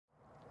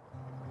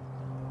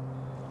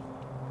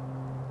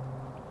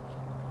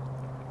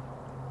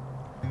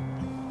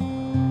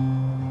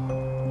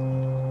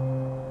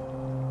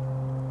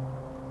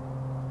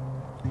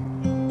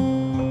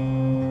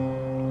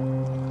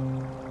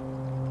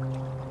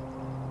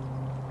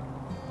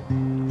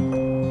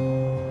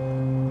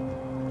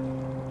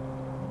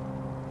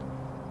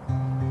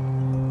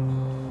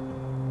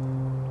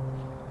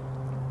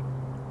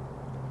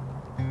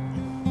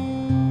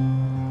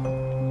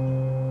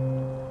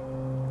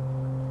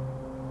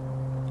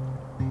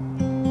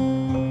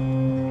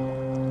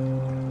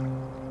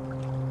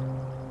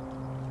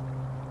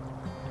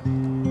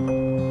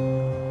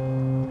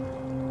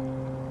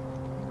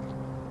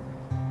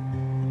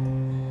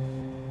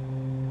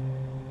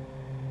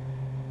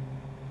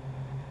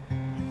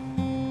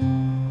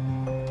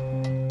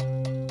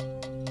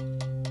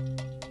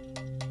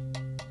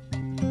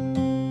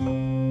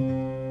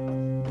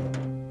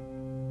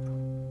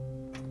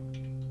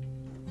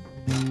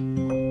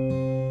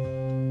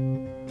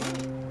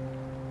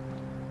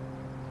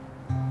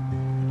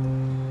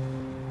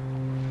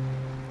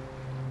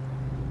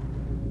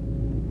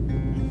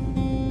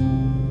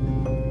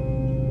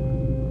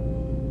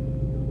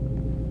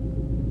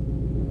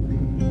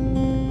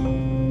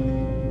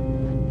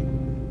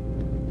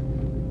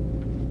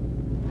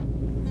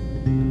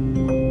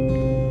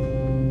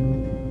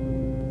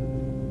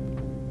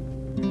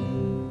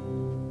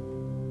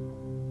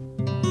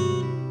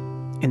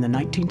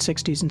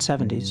1960s and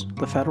 70s,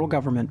 the federal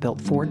government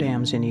built 4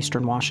 dams in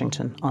eastern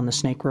Washington on the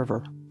Snake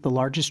River, the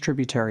largest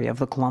tributary of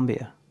the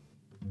Columbia.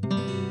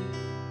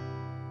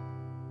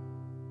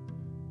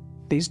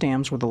 These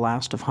dams were the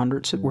last of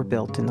hundreds that were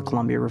built in the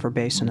Columbia River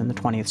Basin in the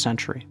 20th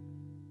century,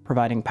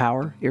 providing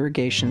power,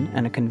 irrigation,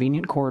 and a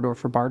convenient corridor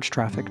for barge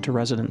traffic to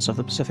residents of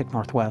the Pacific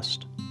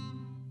Northwest.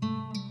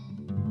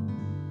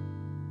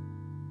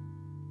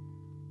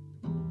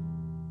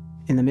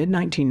 In the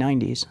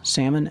mid-1990s,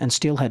 salmon and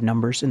steelhead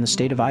numbers in the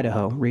state of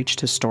Idaho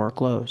reached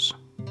historic lows.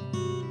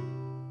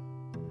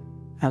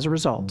 As a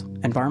result,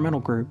 environmental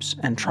groups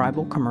and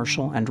tribal,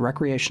 commercial, and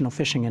recreational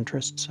fishing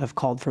interests have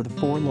called for the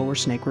 4 lower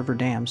Snake River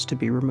dams to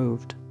be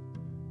removed.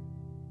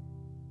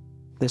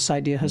 This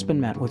idea has been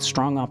met with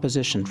strong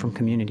opposition from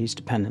communities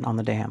dependent on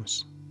the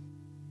dams.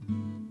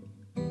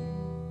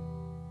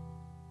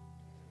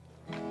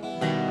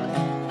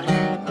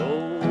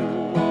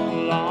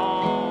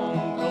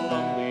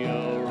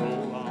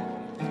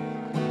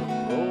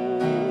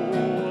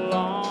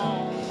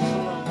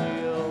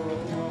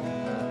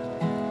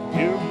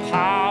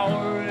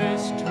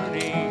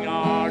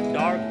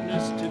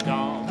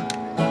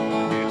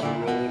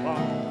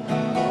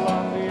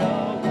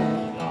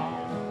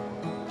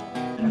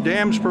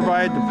 Dams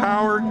provide the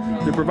power,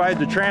 they provide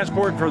the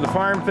transport for the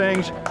farm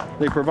things,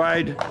 they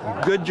provide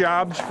good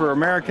jobs for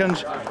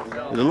Americans.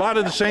 A lot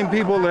of the same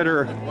people that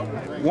are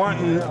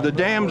wanting the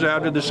dams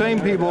out are the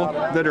same people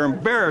that are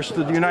embarrassed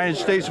that the United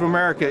States of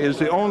America is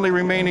the only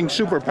remaining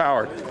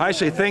superpower. I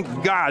say thank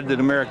God that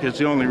America is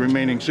the only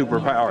remaining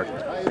superpower.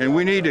 And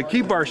we need to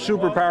keep our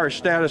superpower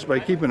status by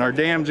keeping our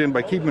dams in,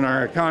 by keeping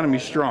our economy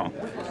strong.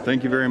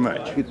 Thank you very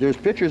much. There's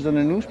pictures in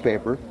the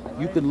newspaper.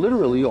 You could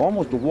literally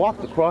almost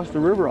walk across the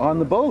river on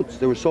the boats.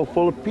 They were so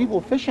full of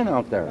people fishing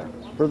out there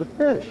for the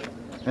fish.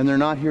 And they're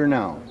not here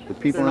now. The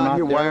people are not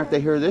here. Why aren't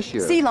they here this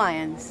year? Sea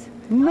lions.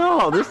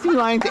 No, the sea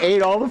lions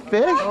ate all the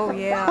fish. Oh,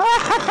 yeah.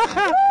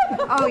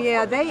 Oh,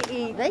 yeah, they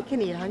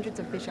can eat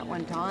hundreds of fish at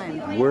one time.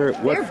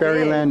 What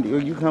fairyland where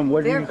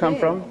do you come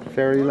from?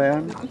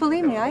 Fairyland?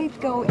 Believe me, I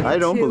go into... I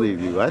don't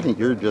believe you. I think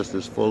you're just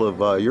as full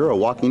of, you're a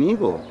walking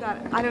eagle.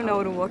 God, I don't know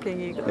what a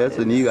walking eagle That's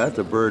is. an eagle. That's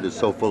a bird that's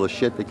so full of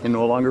shit they can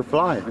no longer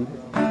fly.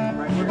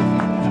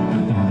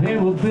 They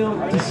were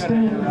built to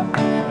stand.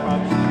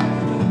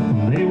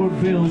 They were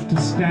built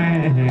to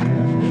stand.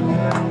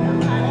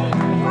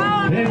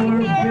 They were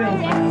built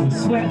with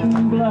sweat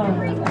and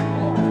blood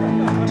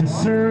to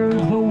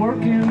serve the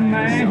working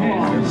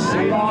man.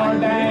 Save our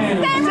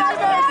dams.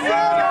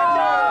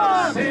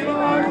 Save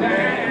our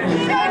dams.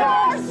 Save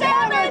our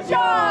salmon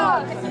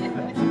jobs.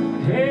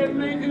 Hey,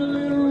 make a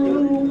little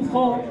room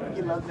for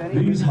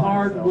these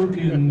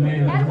hard-working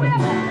men. And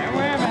women.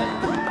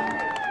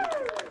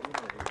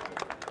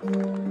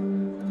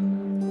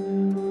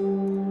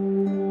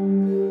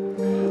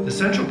 The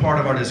central part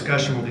of our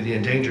discussion will be the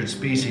Endangered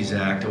Species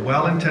Act, a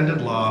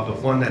well-intended law,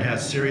 but one that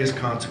has serious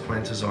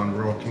consequences on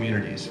rural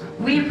communities.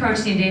 We approach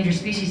the Endangered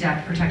Species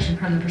Act protection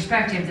from the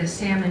perspective that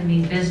salmon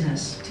mean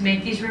business. To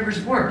make these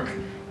rivers work,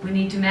 we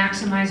need to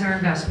maximize our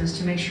investments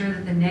to make sure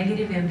that the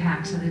negative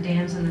impacts of the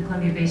dams in the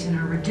Columbia Basin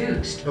are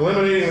reduced.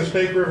 Eliminating the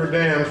Snake River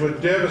dams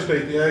would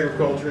devastate the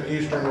agriculture in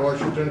eastern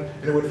Washington,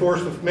 and it would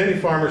force many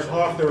farmers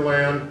off their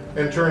land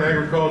and turn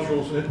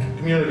agricultural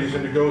communities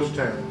into ghost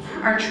towns.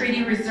 Our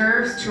treaty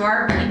reserves to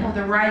our people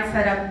the rights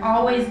that have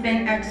always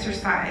been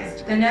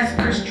exercised. The Nez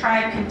Perce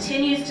tribe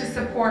continues to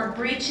support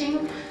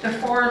breaching the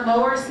 4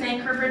 lower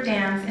Snake River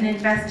dams and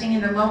investing in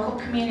the local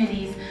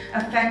communities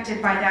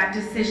affected by that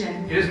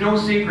decision. It is no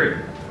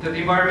secret that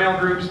the environmental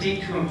groups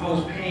seek to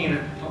impose pain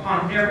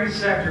upon every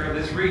sector of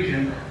this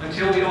region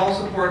until we all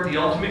support the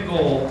ultimate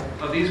goal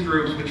of these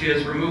groups, which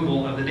is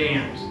removal of the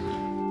dams.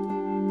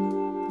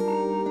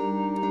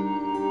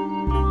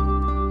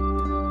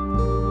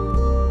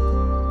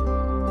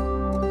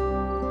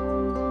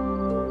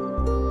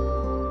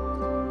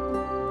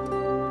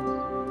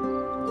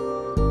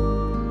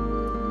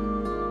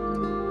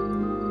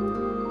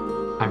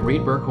 I'm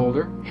Reed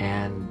Burkholder,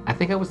 and I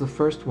think I was the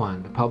first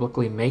one to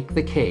publicly make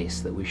the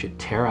case that we should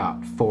tear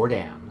out 4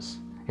 dams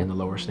in the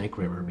lower Snake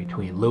River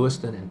between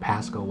Lewiston and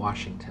Pasco,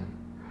 Washington.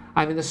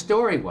 I mean, the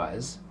story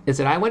is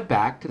that I went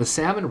back to the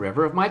salmon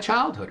river of my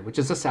childhood, which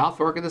is the South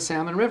Fork of the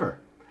Salmon River.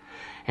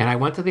 And I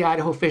went to the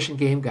Idaho Fish and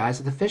Game guys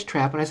at the fish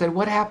trap, and I said,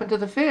 what happened to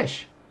the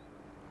fish?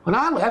 When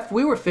I left,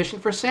 we were fishing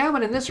for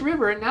salmon in this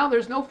river, and now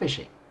there's no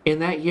fishing. In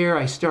that year,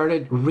 I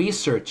started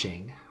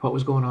researching what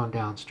was going on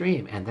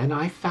downstream, and then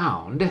I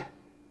found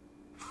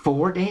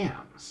 4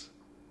 dams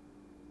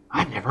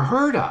I'd never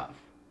heard of.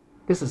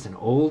 This is an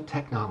old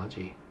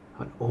technology,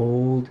 an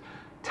old,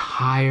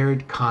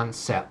 tired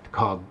concept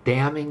called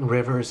damming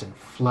rivers and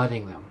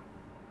flooding them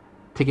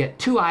to get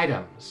 2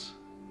 items.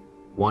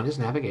 One is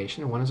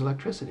navigation and one is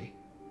electricity.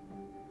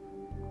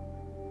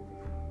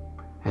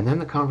 And then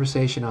the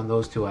conversation on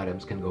those 2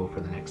 items can go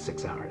for the next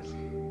 6 hours.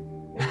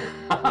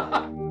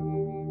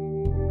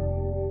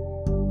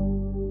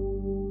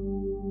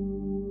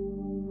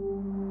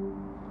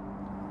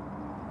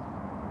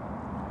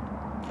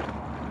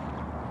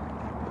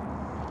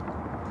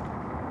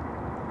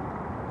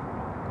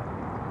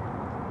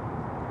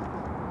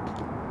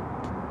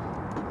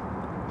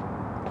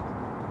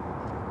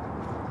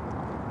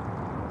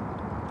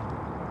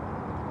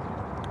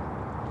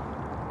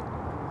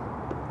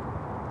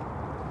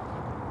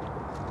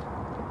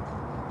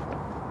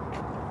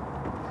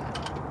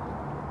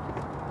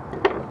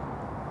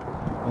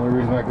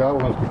 reason I got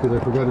one is because I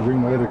forgot to bring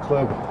my other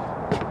club.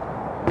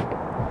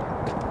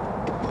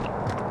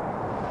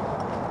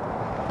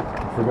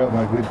 I forgot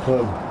my good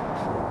club.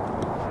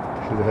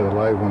 Should have had a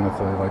live one, that's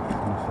what I like to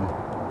do.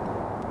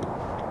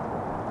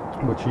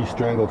 But she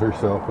strangled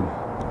herself and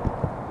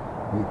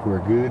make for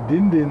a good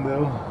din-din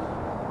though.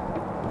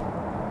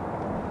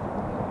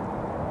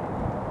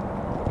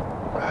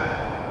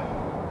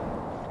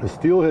 The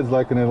steelhead's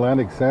like an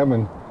Atlantic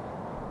salmon.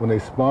 When they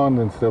spawn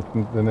and stuff,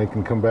 then they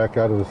can come back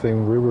out of the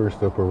same river or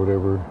stuff or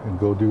whatever and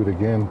go do it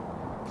again.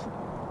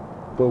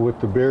 But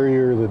with the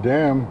barrier of the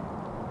dam,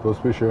 those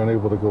fish are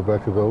unable to go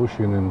back to the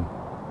ocean and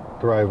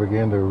thrive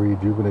again, to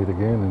rejuvenate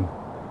again, and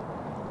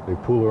they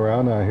pool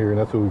around out here, and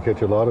that's what we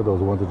catch a lot of those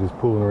ones that are just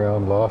pooling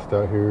around lost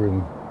out here,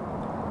 and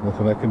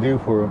nothing I can do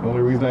for them. The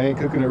only reason I ain't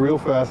cooking it real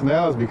fast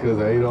now is because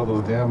I ate all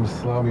those damn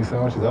salami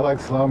sandwiches. I like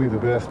salami the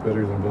best,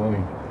 better than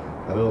bologna.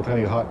 A little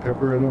tiny hot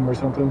pepper in them or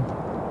something,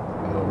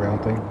 a little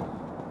round thing.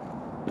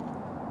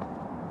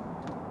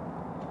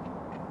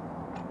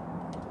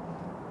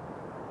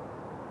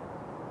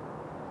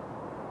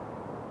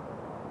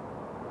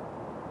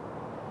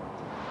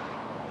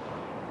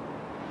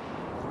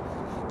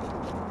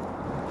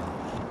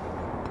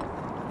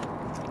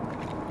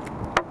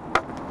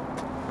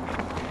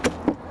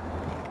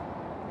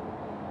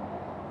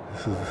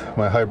 This is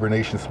my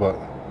hibernation spot.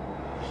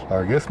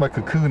 Or I guess my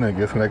cocoon, I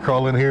guess. When I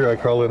crawl in here, I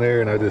crawl in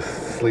there and I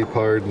just sleep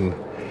hard, and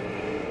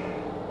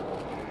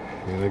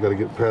I gotta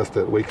get past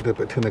that waking up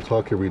at 10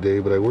 o'clock every day,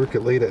 but I work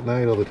it late at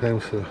night all the time,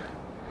 so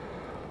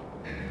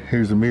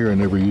here's a mirror I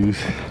never use.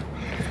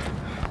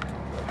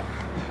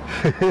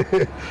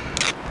 The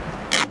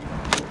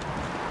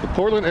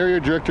Portland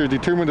Area Director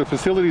determined the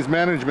Facilities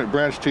Management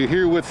Branch to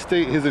herewith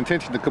state his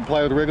intention to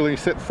comply with the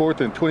regulations set forth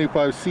in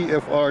 25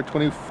 CFR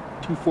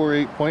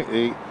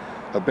 2248.8,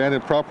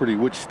 abandoned property,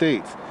 which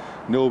states,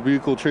 no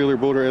vehicle, trailer,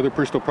 boat, or other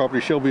personal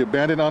property shall be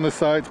abandoned on the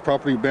sites.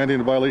 Property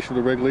abandoned in violation of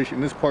the regulation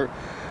in this part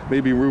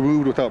may be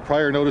removed without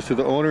prior notice to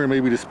the owner and may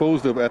be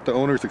disposed of at the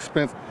owner's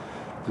expense.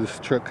 This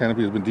truck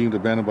canopy has been deemed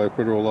abandoned by a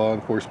federal law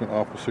enforcement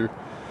officer.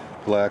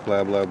 Blah,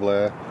 blah, blah,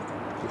 blah.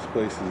 This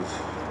place is...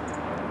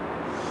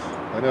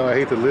 I know I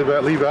hate to leave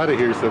out of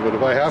here, so, but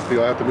if I have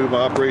to, I have to move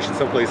my operation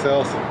someplace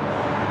else.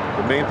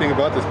 The main thing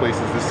about this place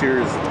is this here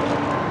is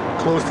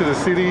close to the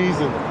cities,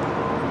 and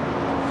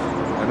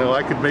I know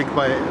I could make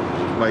my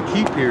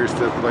keep here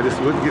stuff if I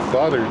just wouldn't get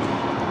bothered.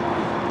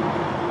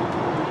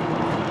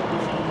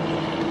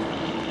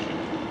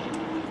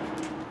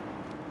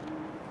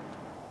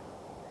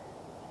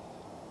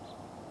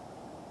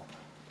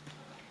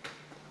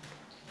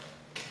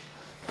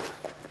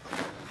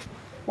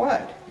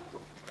 What?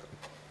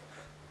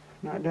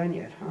 Not done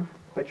yet, huh?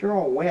 But you're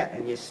all wet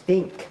and you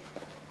stink.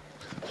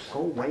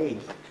 Go away.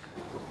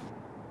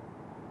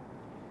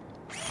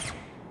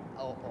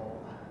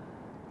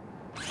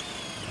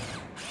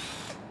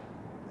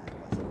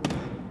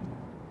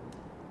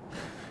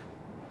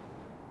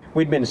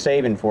 We'd been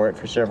saving for it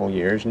for several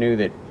years, knew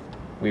that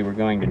we were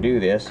going to do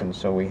this, and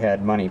so we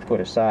had money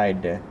put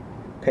aside to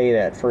pay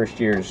that first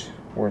year's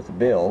worth of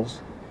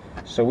bills.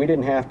 So we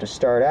didn't have to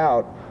start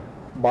out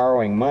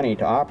borrowing money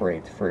to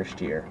operate the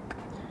first year.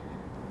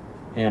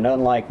 And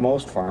unlike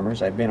most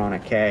farmers, I've been on a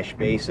cash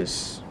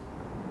basis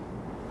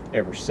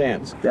ever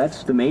since.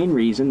 That's the main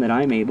reason that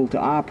I'm able to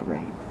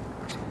operate,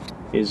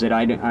 is that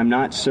I'm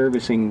not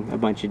servicing a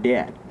bunch of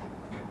debt.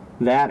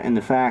 That and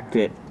the fact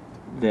that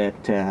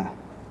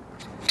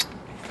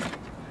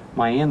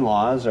my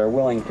in-laws are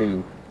willing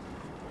to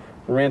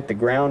rent the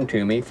ground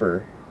to me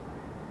for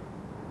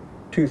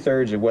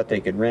 2/3 of what they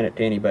could rent it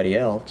to anybody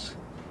else.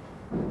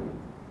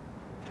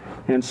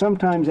 And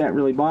sometimes that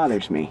really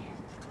bothers me.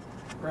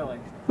 Really?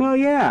 Well,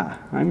 yeah.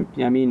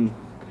 I mean,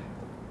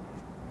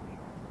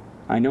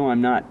 I know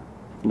I'm not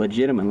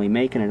legitimately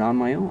making it on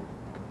my own,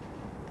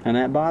 and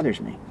that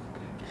bothers me.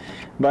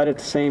 But at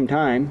the same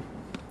time,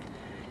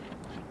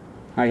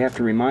 I have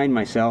to remind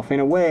myself,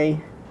 in a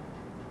way,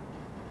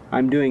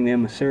 I'm doing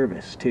them a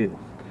service too,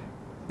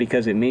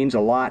 because it means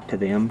a lot to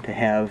them to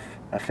have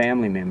a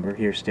family member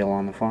here still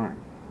on the farm.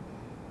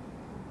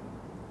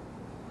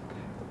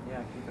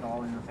 Yeah, keep it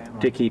all in the family.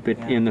 To keep it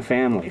in the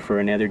family for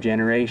another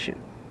generation.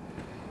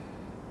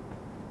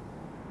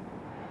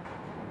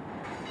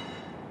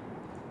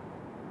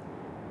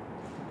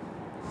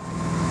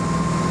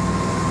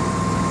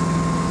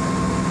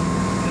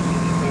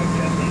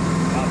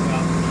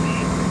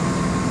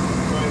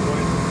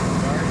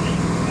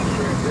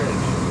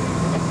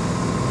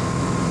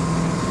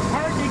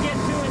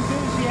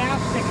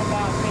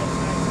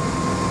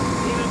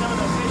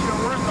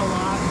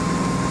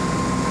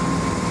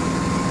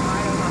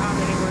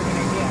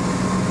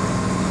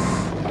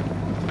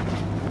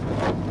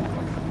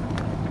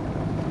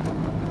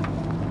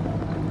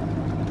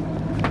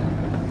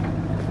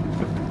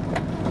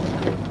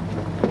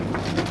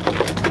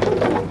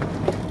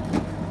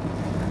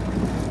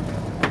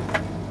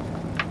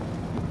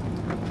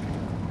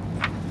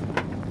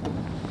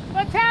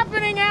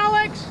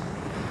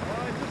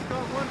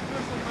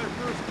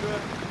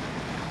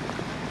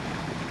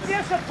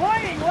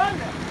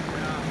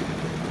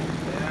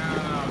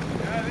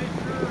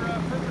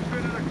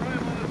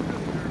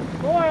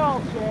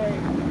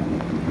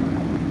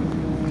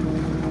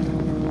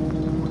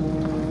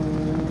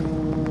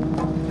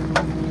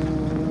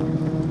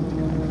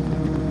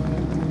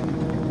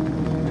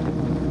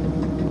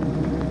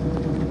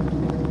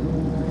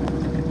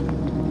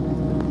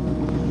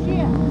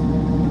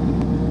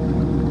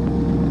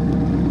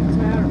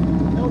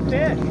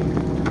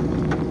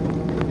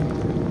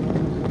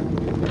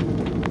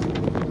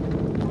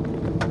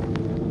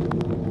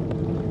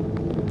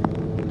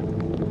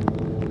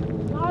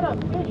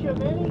 fish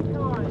of any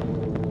kind.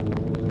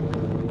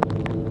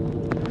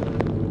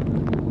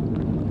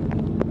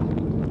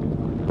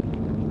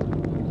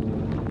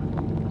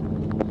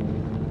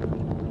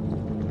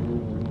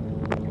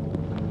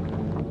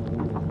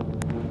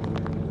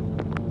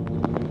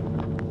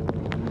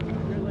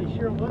 Really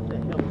sure what the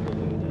hell to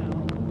do now.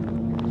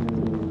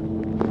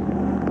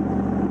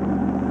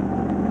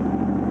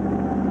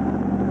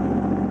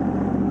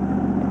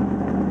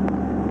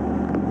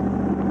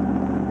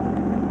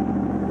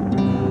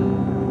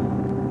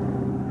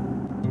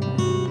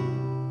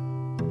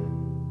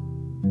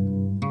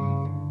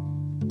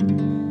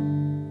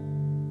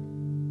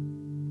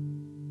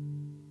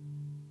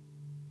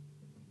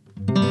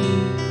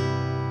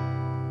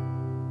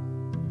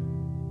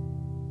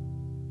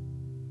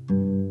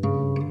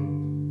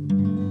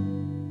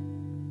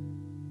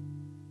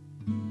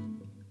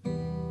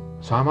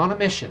 So I'm on a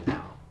mission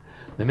now.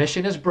 The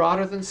mission is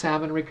broader than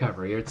salmon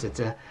recovery.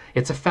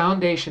 It's a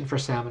foundation for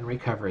salmon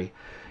recovery.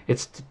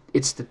 It's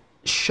to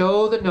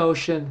show the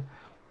notion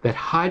that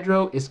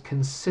hydro is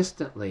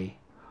consistently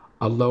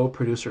a low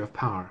producer of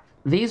power.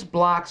 These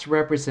blocks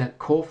represent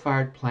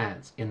coal-fired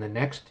plants in the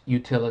next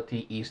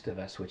utility east of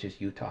us, which is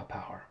Utah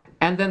Power.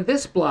 And then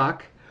this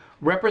block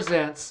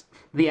represents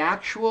the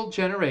actual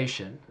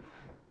generation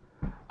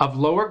of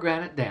Lower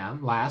Granite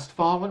Dam last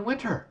fall and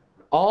winter.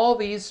 All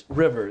these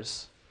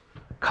rivers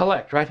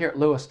collect right here at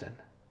Lewiston,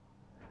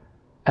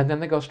 and then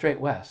they go straight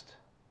west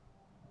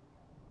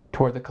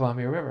toward the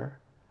Columbia River.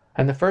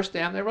 And the first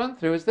dam they run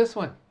through is this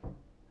one.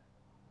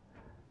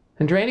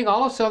 And draining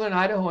all of southern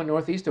Idaho and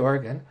northeast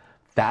Oregon,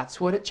 that's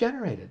what it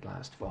generated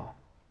last fall.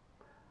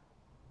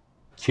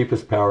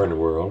 Cheapest power in the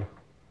world.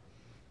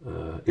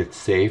 It's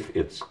safe,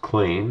 it's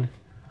clean.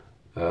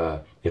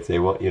 If they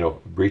want,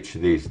 breach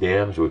these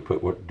dams, we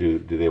put do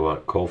they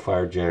want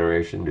coal-fired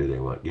generation? Do they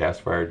want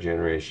gas-fired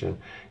generation?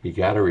 You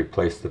got to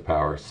replace the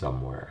power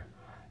somewhere,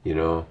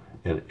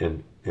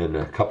 And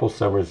a couple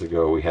summers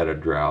ago, we had a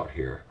drought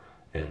here,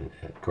 and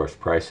of course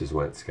prices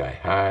went sky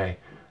high.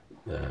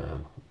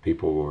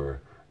 People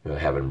were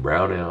having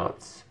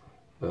brownouts,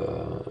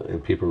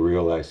 and people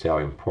realized how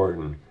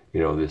important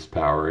this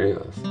power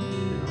is.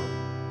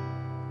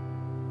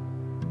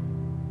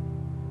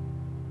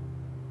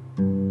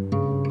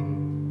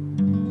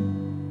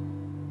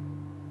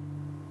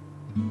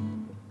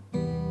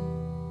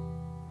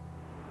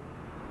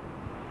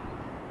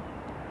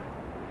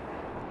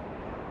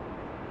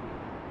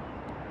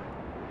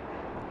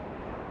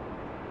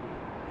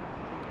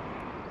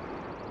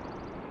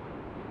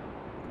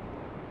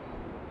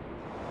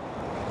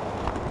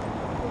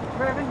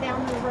 Driven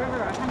down the river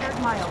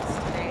 100 miles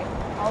today,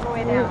 all the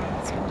way down.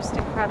 It's been just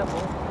incredible.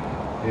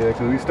 Yeah,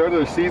 because we started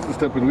our season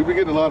stuff, and we've been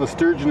getting a lot of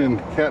sturgeon and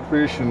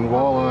catfish and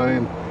walleye,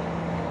 and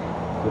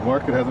the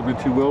market hasn't been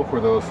too well for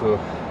those, so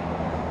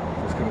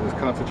just going to just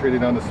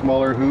concentrating on the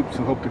smaller hoops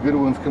and hope the good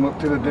ones come up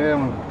to the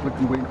dam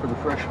and waiting for the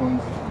fresh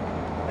ones.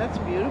 That's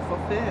beautiful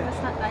fish.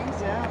 That's not nice.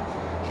 Yeah.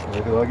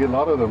 Because I get a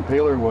lot of them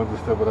paler ones and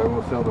stuff, but I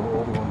will sell the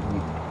older ones.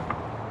 And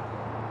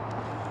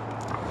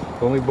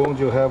the only bones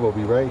you'll have will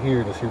be right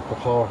here. This here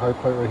high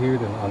part right here.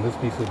 Then on this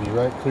piece will be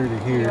right clear to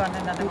here. You want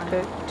another one?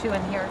 Two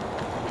in here.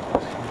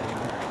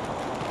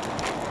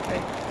 Okay.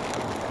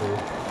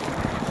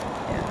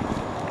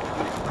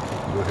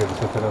 Go ahead and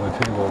set that on the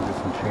table and get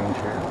some change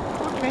here.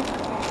 Okay.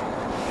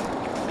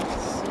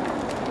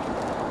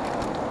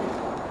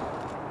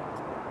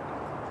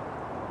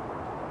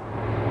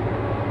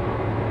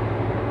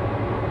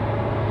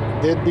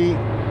 Deadbeat.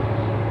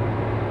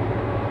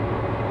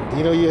 Do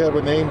you know you have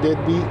a name,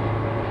 Deadbeat?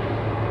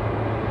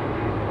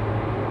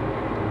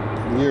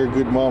 You're a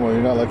good mama.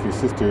 You're not like your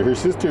sister. Her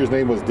sister's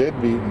name was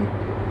Deadbeat, and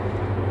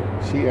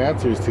she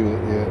answers to it.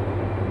 Yeah.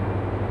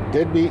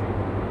 Deadbeat.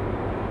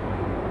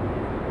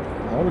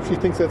 I wonder if she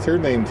thinks that's her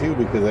name too,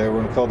 because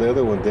everyone called the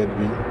other one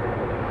Deadbeat.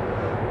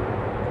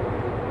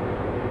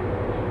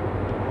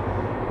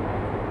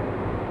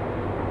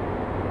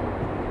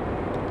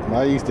 And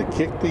I used to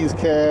kick these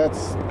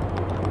cats,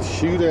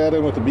 shoot at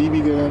them with the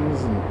BB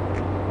guns, and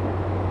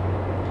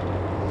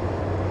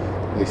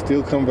they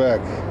still come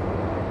back.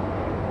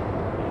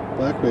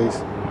 Black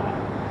base.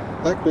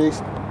 Black base.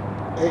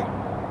 Hey.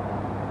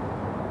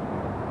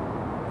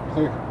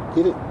 Here,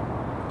 get it.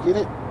 Get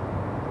it.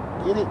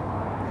 Get it.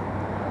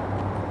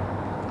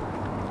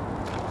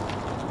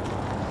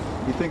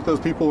 You think those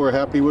people were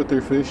happy with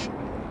their fish?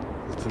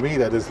 To me,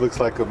 that just looks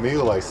like a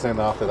meal I sent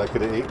off that I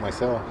could have ate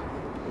myself.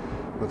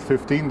 With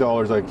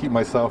 $15, I keep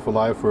myself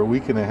alive for a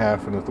week and a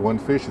half, and with the one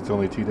fish, it's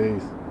only 2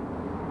 days.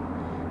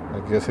 I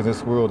guess in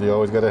this world, you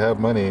always got to have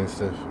money and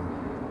stuff.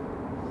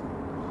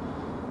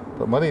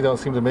 But money don't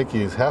seem to make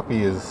you as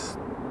happy as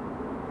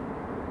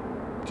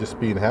just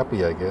being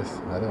happy, I guess.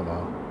 I don't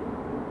know.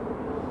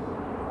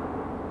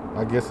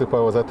 I guess if I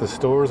was at the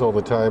stores all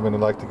the time and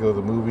I'd like to go to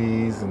the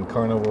movies and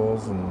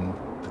carnivals and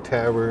the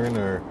tavern,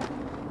 or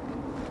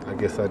I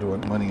guess I'd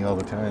want money all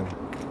the time.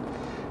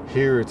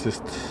 Here it's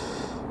just,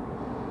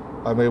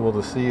 I'm able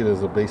to see it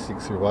as a basic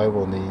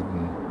survival need,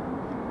 and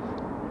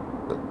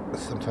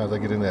sometimes I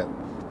get in that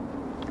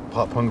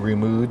pop hungry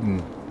mood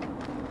and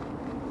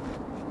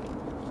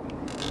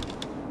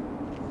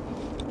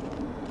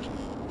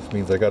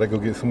Means I gotta go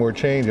get some more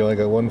change. I only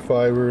got 1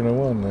 5 and a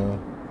 1 now.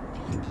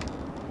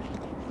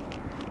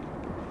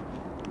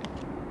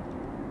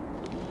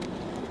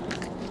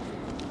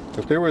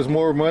 If there was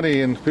more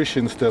money in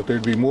fishing stuff,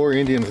 there'd be more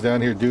Indians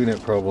down here doing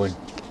it probably.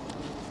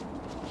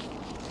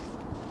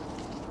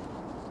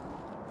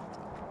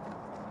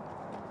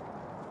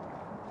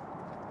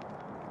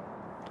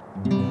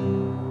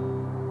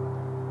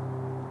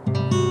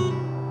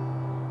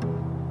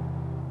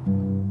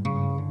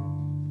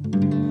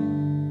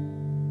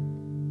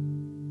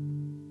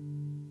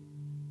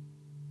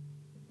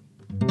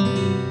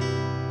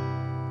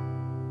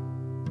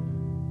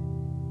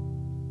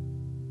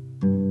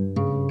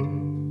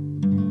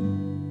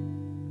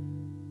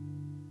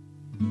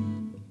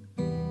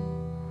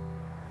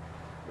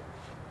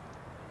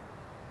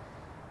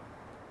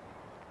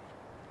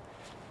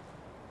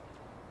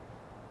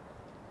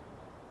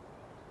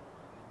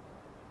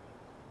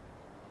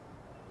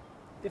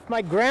 If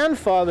my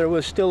grandfather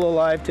was still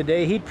alive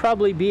today, he'd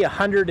probably be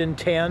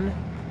 110.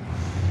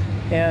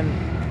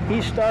 And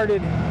he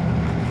started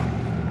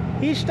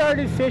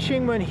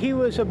fishing when he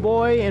was a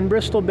boy in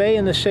Bristol Bay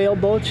in the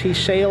sailboats. He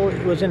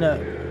was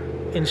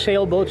in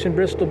sailboats in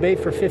Bristol Bay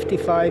for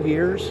 55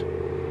 years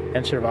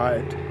and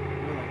survived.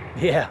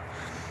 Yeah.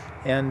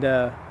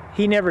 And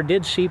he never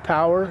did see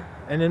power.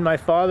 And then my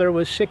father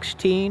was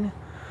 16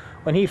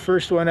 when he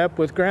first went up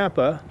with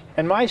Grandpa.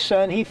 And my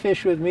son, he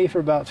fished with me for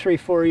about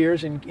 3-4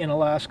 years in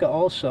Alaska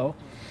also.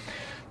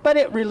 But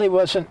it really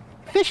wasn't,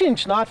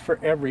 fishing's not for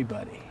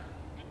everybody.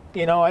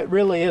 You know, it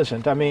really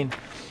isn't. I mean,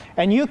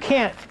 and you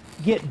can't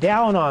get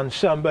down on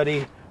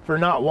somebody for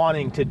not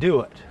wanting to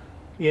do it.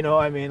 You know,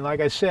 I mean, like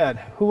I said,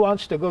 who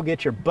wants to go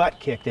get your butt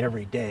kicked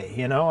every day?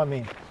 You know, I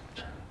mean,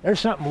 there's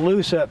something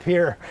loose up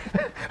here.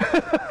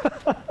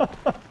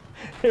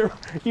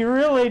 You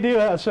really do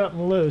have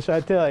something loose, I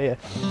tell you.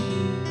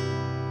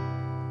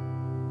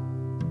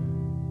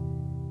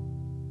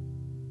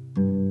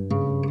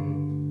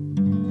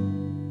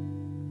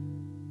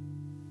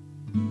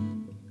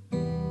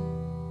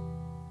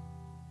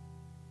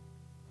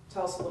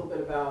 Tell us a little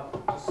bit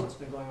about just what's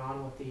been going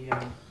on with the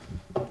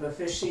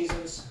fish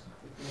seasons,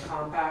 the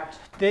compact.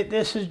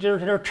 This is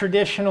their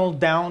traditional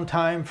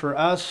downtime for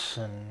us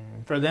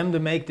and for them to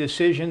make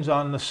decisions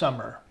on the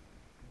summer,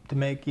 to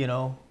make, you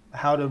know,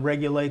 how to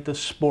regulate the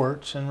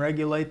sports and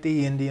regulate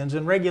the Indians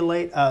and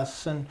regulate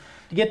us and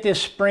to get this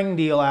spring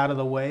deal out of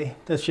the way.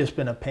 That's just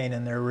been a pain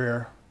in their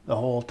rear the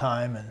whole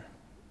time, and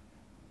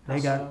they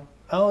got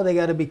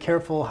to be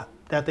careful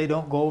that they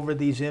don't go over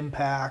these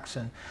impacts.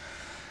 And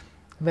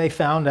they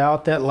found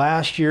out that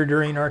last year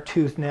during our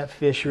tooth net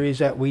fisheries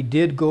that we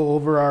did go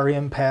over our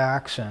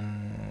impacts,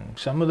 and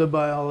some of the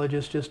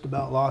biologists just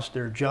about lost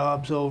their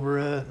jobs over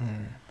it.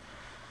 And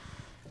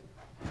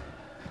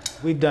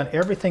we've done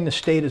everything the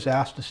state has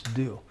asked us to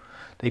do.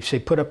 They say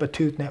put up a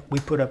tooth net, we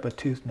put up a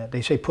tooth net.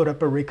 They say put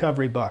up a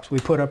recovery box, we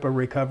put up a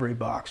recovery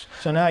box.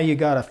 So now you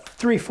got a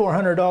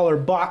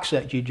 $300-400 box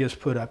that you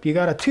just put up. You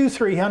got a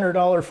 $200-300,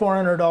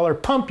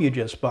 $400 pump you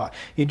just bought.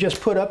 You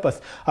just put up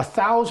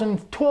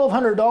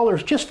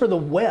 $1,000-1,200 just for the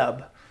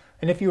web.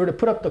 And if you were to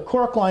put up the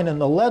cork line and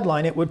the lead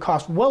line, it would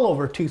cost well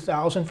over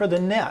 $2,000 for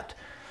the net.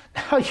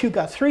 Now you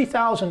got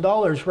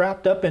 $3,000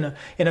 wrapped up in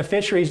a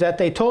fisheries that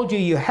they told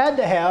you had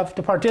to have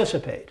to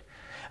participate.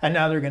 And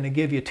now they're going to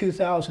give you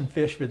 2,000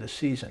 fish for the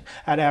season.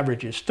 That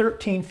averages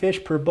 13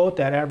 fish per boat.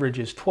 That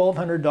averages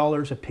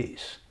 $1,200 a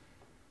piece.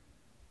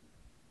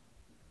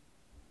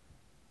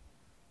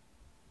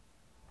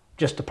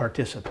 Just to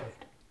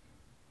participate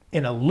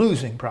in a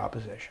losing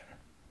proposition.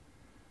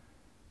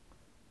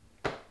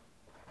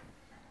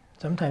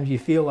 Sometimes you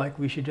feel like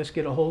we should just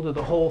get a hold of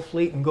the whole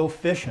fleet and go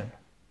fishing.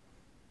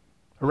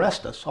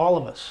 Arrest us, all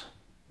of us.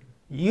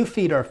 You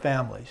feed our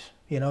families.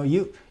 You know,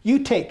 you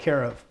take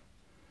care of.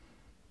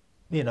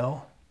 You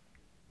know,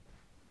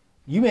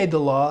 you made the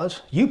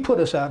laws, you put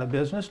us out of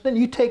business, then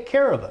you take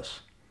care of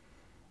us.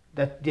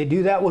 That they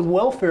do that with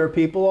welfare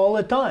people all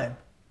the time.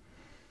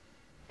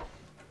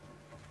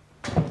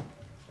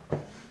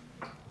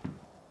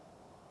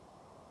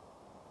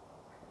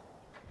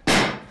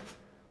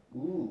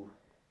 Ooh,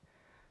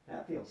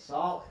 that feels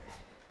solid.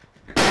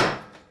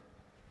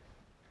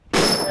 There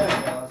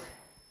it goes.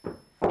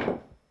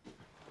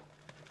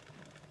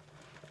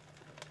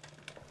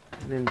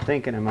 I've been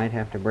thinking I might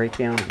have to break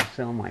down and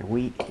sell my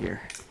wheat here.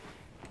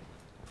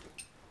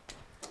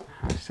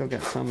 I've still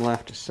got some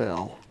left to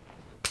sell.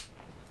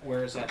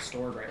 Where is that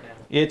stored right now?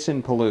 It's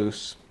in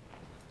Palouse.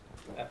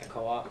 At the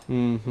co-op?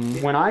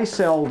 Mm-hmm. When I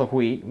sell the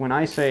wheat, when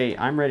I say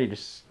I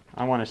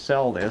want to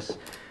sell this,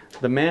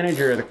 the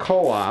manager of the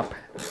co-op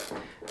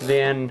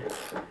then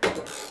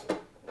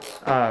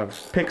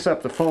picks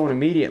up the phone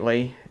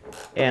immediately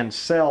and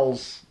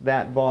sells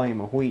that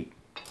volume of wheat.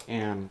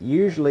 And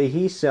usually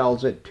he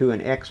sells it to an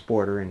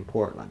exporter in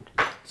Portland.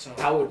 So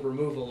how would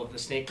removal of the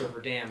Snake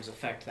River dams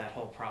affect that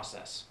whole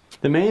process?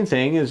 The main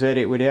thing is that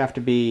it would have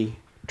to be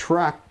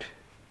trucked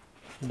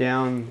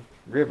down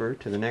river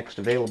to the next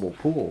available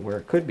pool where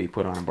it could be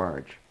put on a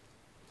barge.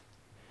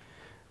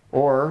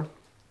 Or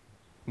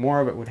more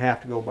of it would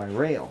have to go by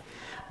rail.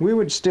 We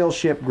would still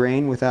ship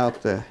grain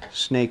without the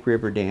Snake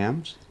River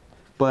dams,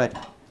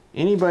 but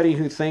anybody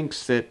who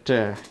thinks that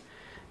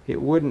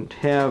it wouldn't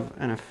have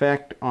an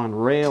effect on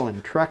rail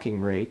and trucking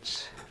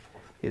rates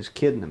is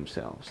kidding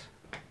themselves.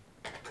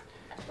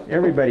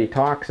 Everybody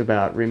talks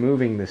about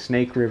removing the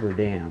Snake River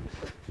dams,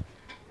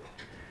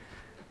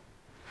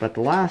 but the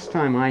last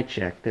time I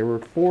checked, there were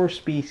 4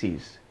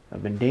 species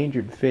of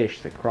endangered fish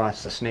that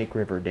cross the Snake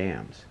River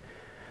dams.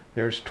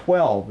 There's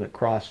 12 that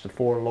cross the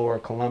 4 lower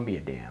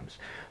Columbia dams.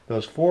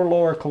 Those 4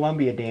 lower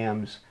Columbia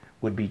dams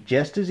would be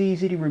just as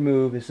easy to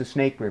remove as the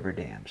Snake River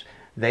dams.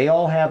 They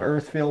all have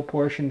earth-fill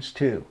portions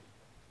too.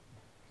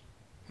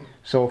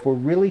 So if we're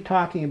really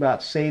talking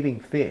about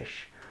saving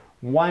fish,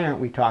 why aren't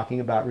we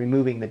talking about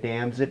removing the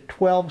dams that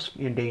 12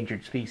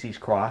 endangered species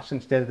cross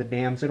instead of the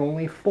dams that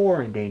only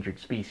 4 endangered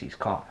species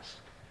cross?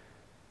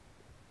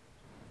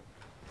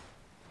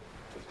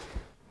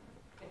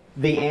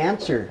 The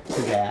answer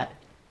to that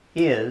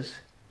is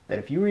that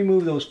if you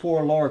remove those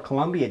 4 lower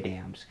Columbia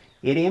dams,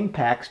 it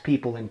impacts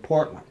people in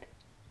Portland.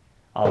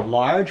 A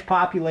large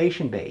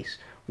population base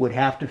would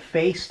have to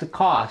face the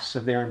costs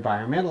of their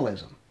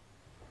environmentalism.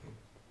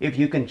 If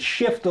you can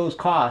shift those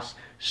costs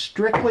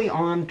strictly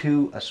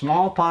onto a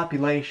small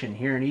population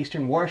here in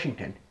eastern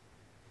Washington,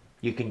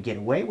 you can get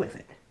away with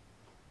it.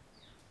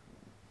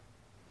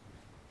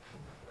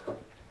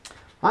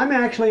 I'm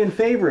actually in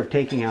favor of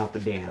taking out the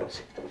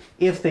dams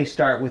if they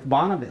start with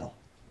Bonneville,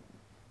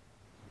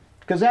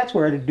 because that's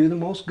where it'd do the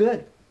most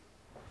good.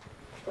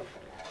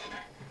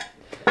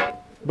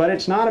 But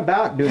it's not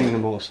about doing the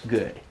most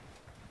good.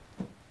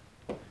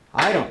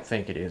 I don't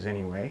think it is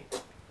anyway.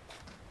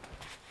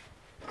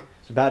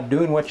 It's about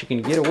doing what you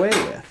can get away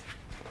with.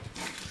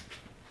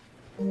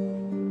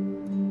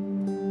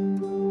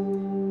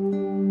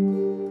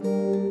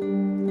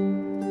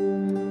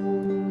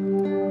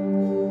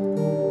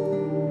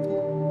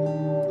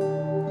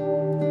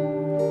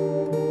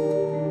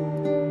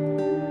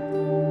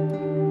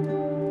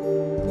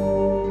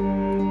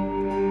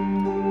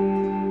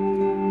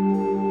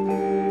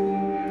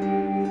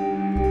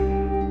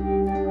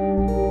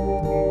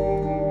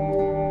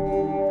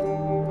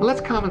 Let's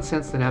common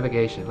sense the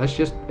navigation. Let's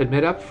just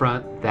admit up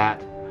front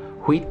that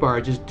wheat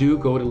barges do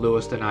go to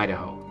Lewiston,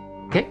 Idaho.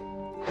 Okay?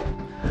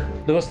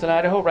 Lewiston,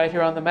 Idaho, right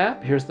here on the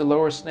map. Here's the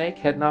lower Snake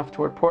heading off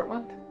toward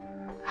Portland.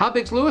 How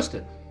big's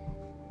Lewiston?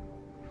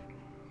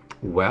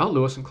 Well,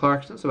 Lewis and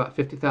Clarkston's about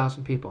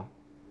 50,000 people.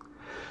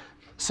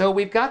 So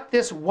we've got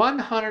this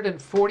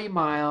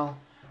 140-mile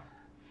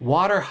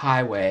water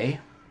highway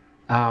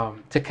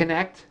to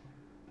connect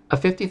a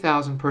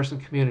 50,000 person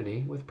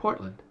community with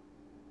Portland.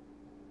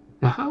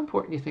 Now, how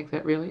important do you think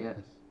that really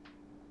is?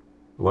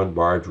 One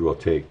barge will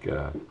take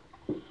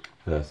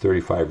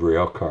 35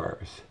 rail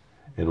cars,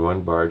 and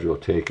one barge will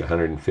take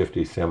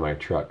 150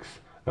 semi-trucks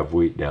of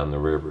wheat down the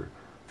river.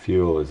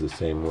 Fuel is the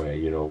same way.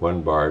 You know,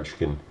 one barge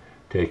can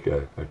take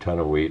a ton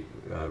of wheat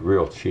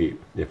real cheap.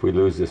 If we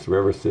lose this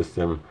river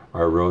system,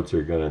 our roads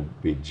are going to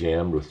be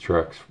jammed with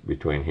trucks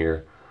between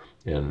here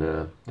and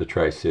the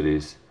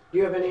Tri-Cities. Do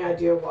you have any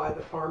idea why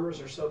the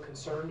farmers are so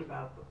concerned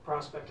about the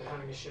prospect of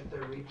having to ship their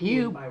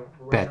wheat by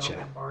rail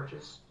and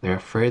barges? They're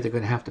afraid they're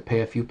going to have to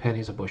pay a few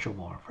pennies a bushel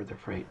more for their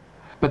freight.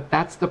 But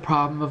that's the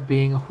problem of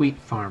being a wheat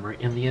farmer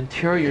in the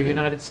interior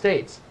United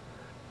States.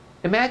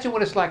 Imagine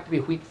what it's like to be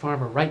a wheat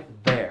farmer right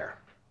there,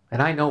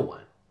 and I know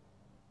one.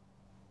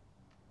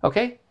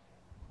 Okay?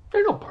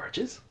 There are no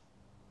barges.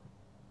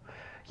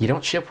 You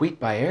don't ship wheat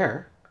by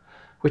air,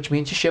 which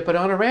means you ship it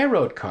on a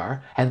railroad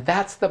car, and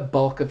that's the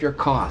bulk of your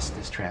cost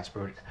is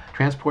transporting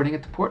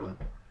it to Portland.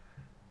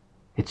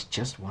 It's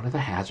just one of the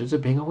hazards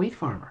of being a wheat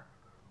farmer.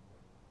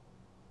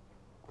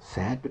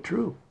 Sad but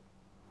true.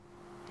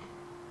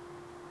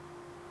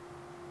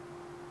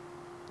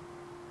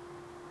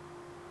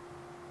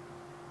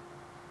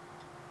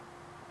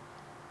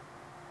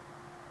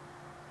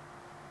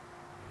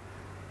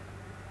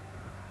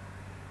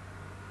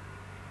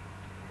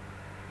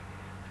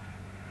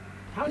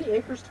 How many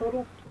acres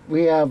total?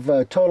 We have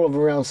a total of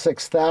around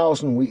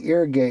 6,000. We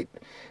irrigate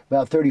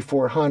about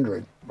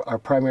 3,400. Our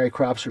primary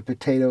crops are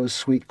potatoes,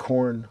 sweet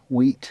corn,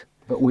 wheat.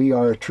 But we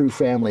are a true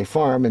family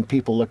farm, and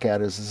people look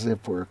at us as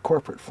if we're a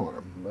corporate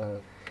farm.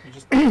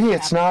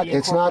 It's not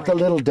the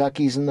little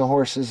duckies and the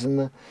horses and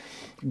the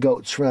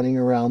goats running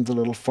around the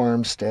little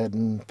farmstead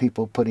and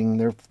people putting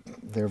their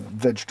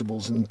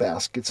vegetables in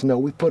baskets. No,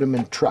 we put them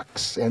in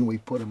trucks, and we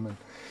put them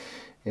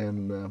in,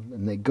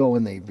 and they go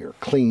and they're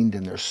cleaned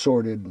and they're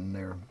sorted and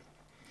they're,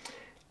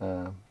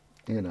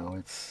 you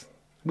know,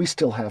 we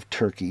still have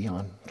turkey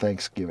on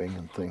Thanksgiving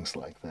and things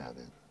like that.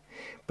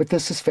 But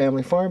this is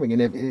family farming,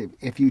 and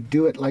if you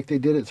do it like they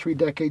did it 3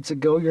 decades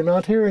ago, you're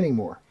not here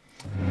anymore.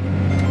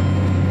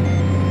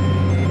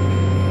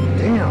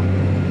 Damn.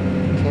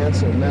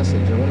 Cancel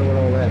message. I wonder what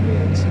all that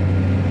means.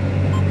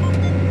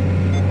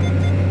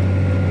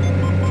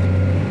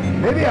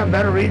 Maybe I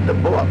better read the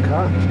book,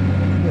 huh?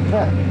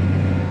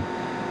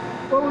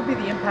 What would be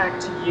the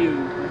impact to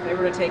you if they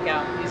were to take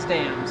out these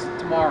dams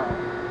tomorrow?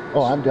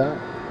 Oh, I'm done.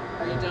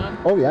 Are you done?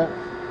 Oh, yeah.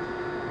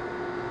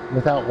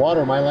 Without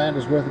water, my land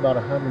is worth about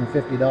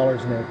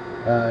 $150 an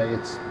acre.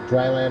 Its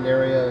dry land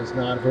area is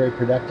not very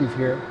productive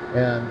here,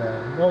 and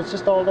no, it's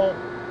just all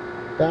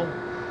done.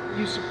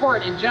 You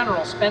support, in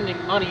general, spending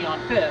money on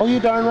fish. Oh, you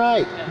darn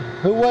right. Yeah.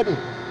 Who wouldn't?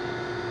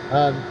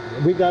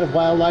 We've got a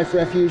wildlife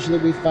refuge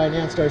that we've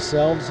financed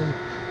ourselves, and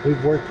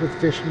we've worked with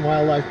Fish and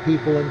Wildlife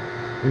people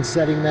in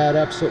setting that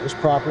up so it was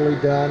properly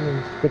done,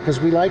 and because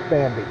we like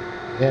Bambi,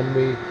 and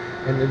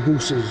the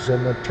gooses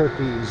and the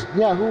turkeys.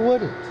 Yeah, who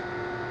wouldn't?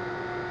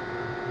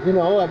 You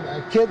know,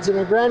 our kids and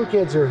our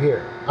grandkids are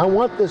here. I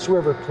want this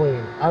river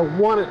clean. I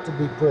want it to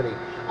be pretty.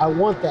 I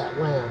want that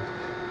land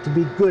to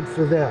be good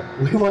for them.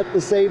 We want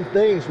the same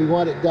things. We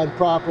want it done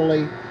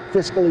properly,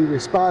 fiscally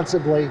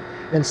responsibly,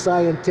 and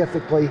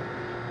scientifically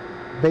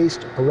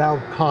based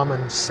around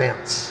common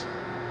sense.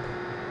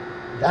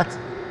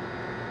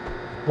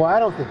 Well, I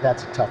don't think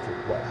that's a tough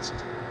request,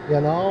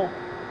 you know?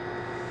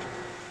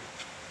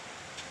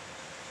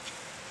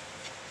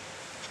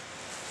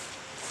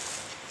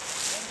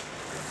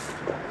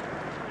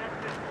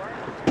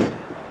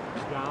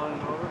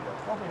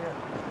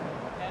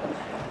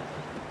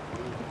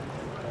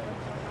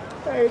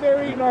 Hey,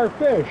 they're eating our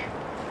fish.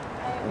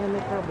 And they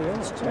probably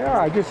are. Yeah,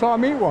 I just saw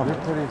them eat one.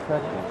 They're pretty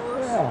effective.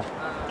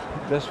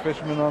 Yeah. Best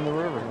fishermen on the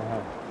river.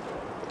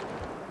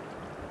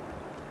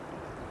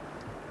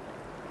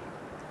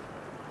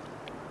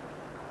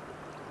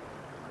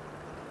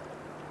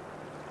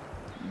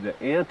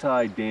 The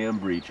anti-dam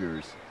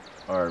breachers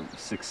are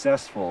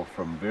successful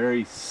from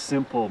very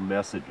simple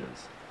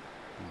messages.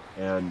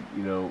 And,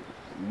 you know,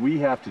 we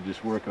have to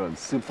just work on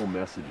simple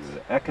messages.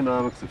 The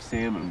economics of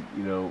salmon,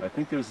 you know, I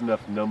think there's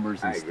enough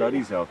numbers and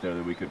studies out there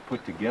that we could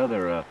put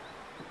together a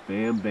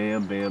bam,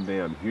 bam, bam,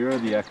 bam. Here are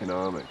the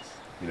economics.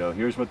 You know,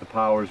 here's what the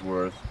power's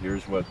worth.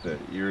 Here's what the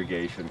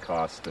irrigation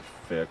costs to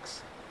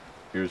fix.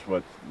 Here's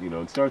what, you know,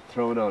 and start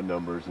throwing out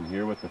numbers and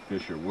hear what the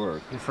fish are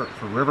worth. For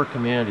river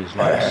communities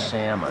like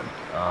salmon,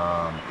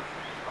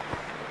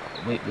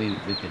 we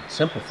could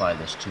simplify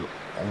this to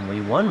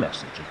only one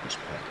message at this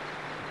point,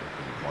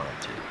 if we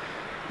wanted to.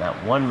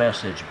 That one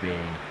message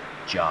being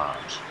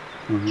jobs.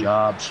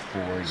 Jobs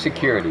for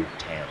security. Your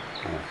town.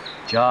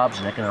 Jobs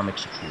and economic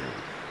security.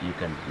 You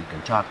can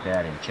talk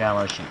that in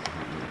Chalice,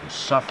 who's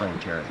suffering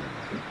terrible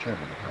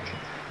depression.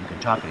 You can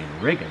talk it in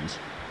Riggins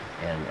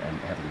and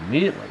have it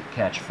immediately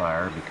catch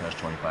fire because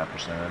 25%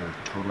 of their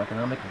total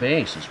economic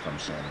base is from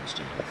salmon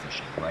stimulated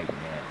fishing right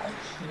now.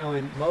 You know,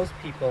 and most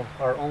people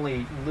are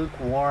only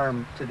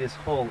lukewarm to this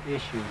whole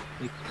issue.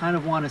 They kind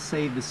of want to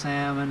save the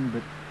salmon,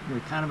 but they're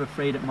kind of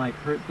afraid it might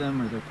hurt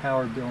them or their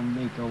power bill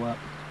may go up.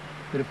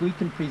 But if we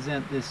can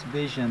present this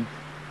vision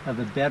of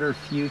a better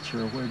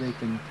future where they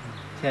can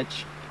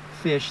catch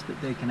fish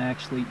that they can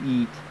actually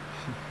eat,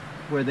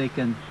 where they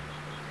can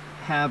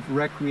have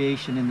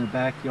recreation in their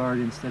backyard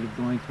instead of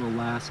going to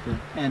Alaska,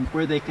 and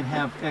where they can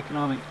have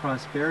economic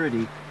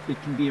prosperity,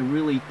 it can be a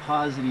really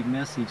positive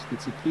message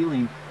that's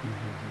appealing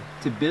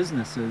to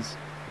businesses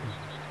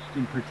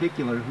in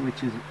particular,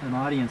 which is an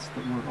audience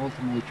that we're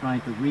ultimately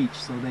trying to reach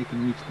so they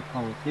can reach the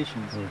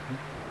politicians.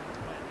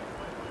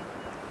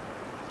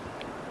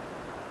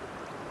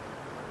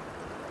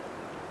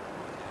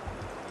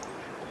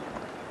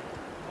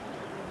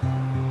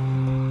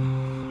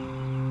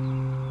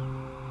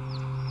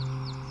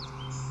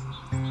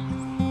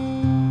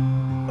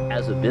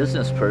 As a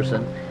business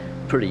person,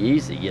 pretty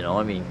easy, you know,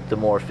 I mean, the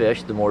more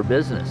fish, the more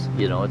business,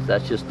 you know,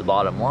 that's just the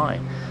bottom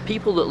line.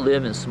 People that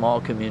live in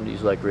small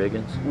communities like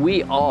Riggins,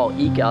 we all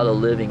eke out a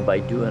living by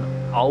doing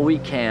all we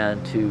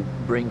can to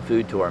bring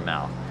food to our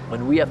mouth.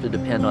 When we have to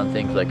depend on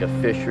things like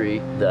a fishery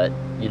that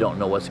you don't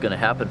know what's going to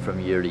happen from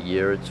year to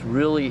year, it's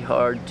really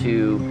hard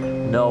to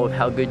know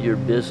how good your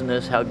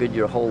business, how good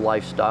your whole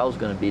lifestyle is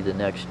going to be the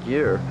next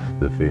year.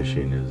 The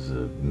fishing is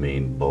the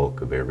main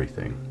bulk of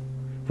everything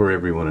for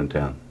everyone in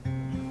town.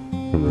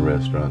 From the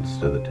restaurants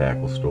to the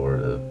tackle store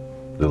to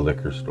the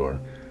liquor store.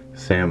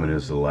 Salmon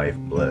is the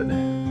lifeblood,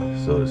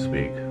 so to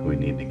speak. We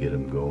need to get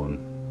them going.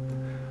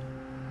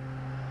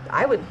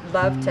 I would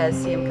love to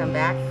see them come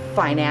back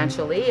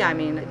financially. I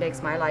mean, it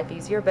makes my life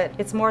easier, but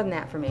it's more than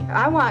that for me.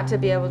 I want to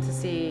be able to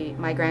see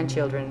my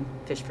grandchildren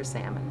fish for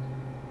salmon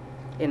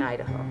in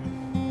Idaho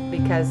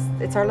because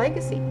it's our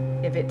legacy.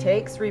 If it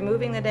takes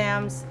removing the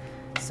dams,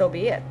 so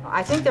be it.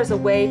 I think there's a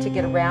way to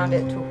get around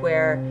it to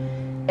where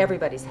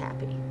everybody's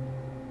happy.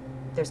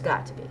 There's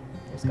got to be.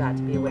 There's got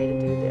to be a way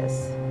to do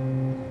this,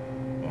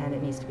 and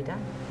it needs to be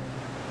done.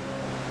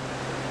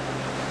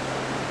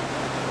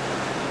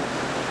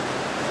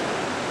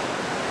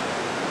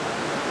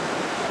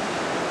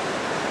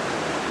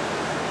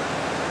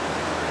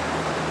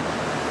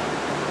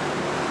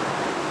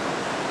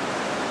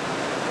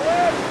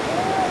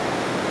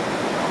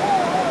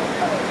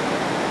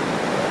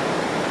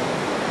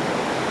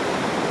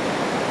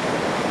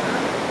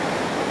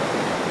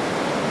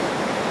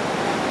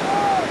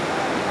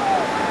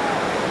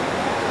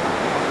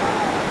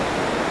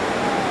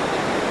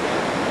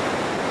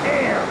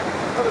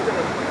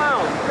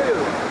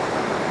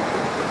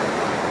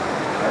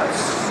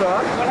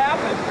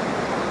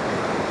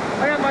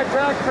 my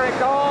truck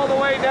cranked all the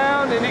way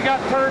down and he got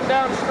turned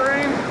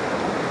downstream.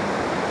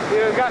 He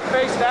got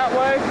faced that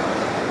way.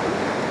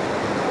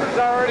 He was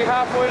already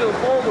halfway to the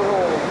boulder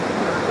hole.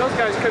 Those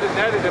guys could have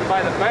netted him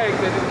by the bank.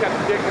 They just kept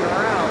dicking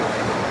around.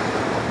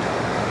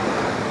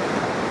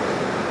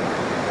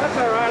 That's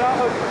all right.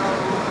 I'll hook you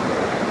up.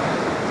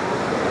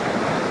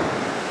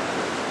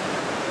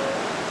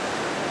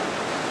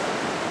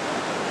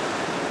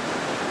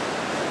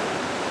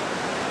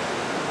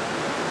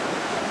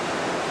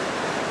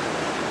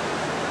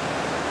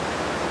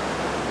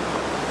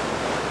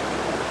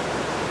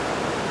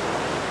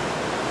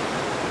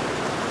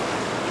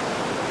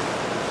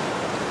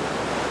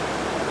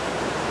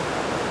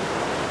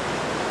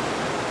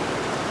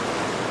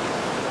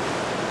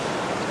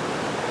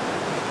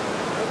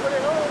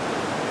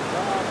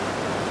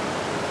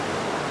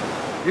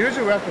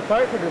 Usually we have to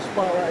fight for this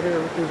spot right here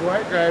with these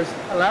white guys.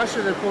 Last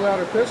year they pulled out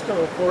a pistol,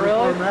 a 44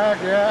 Really? mag,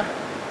 yeah.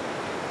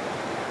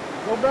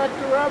 Go back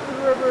to Rapid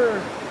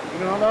River. You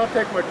know, and I'll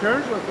take my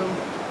turns with them.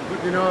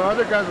 But you know,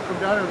 other guys will come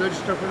down here, they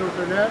just jump in with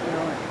their net, you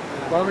know.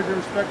 As long as you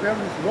respect them,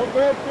 just go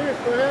ahead, please,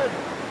 go ahead.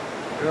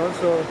 You know,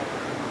 so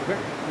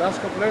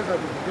last couple days I've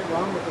been getting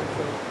along with them,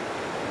 so.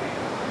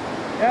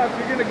 Yeah, if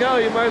you're gonna go,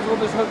 you might as well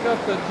just hook up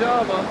the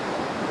Java.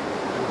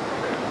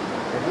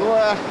 Go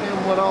ask him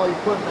what all he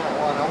put in that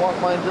one. I want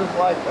mine just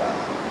like that.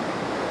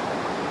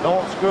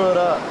 Don't screw it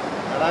up.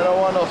 And I don't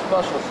want no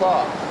special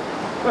sauce.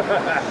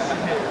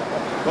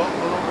 Go a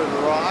little bit of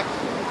the rocks.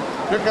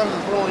 Here comes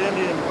this little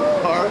Indian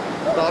car.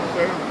 Stops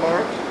there and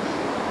parks.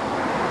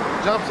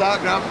 Jumps out,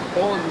 grabs the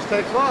pole, and just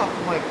takes off.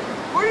 I'm like,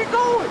 where are you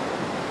going?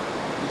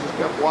 He just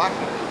kept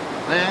walking.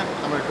 Man,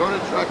 I'm going to go to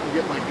the truck and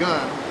get my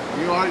gun.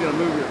 You are going to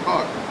move your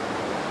car.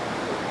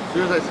 As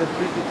soon as I said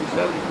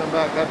 357, come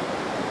back up.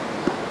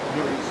 You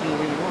haven't seen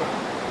him anymore.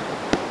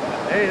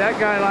 Hey, that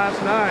guy last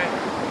night,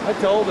 I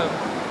told him,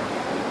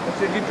 I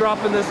said, you drop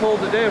in this hole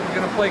today if we're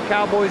going to play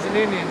Cowboys and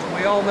Indians.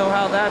 We all know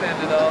how that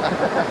ended up.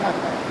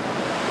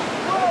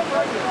 Oh,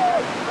 right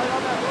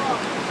on that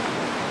rock.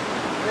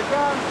 Here it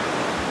comes.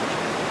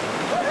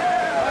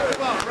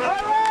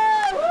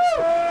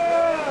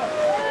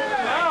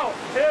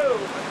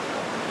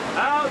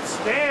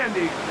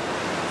 Outstanding.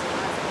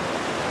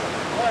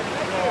 Let's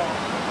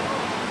go.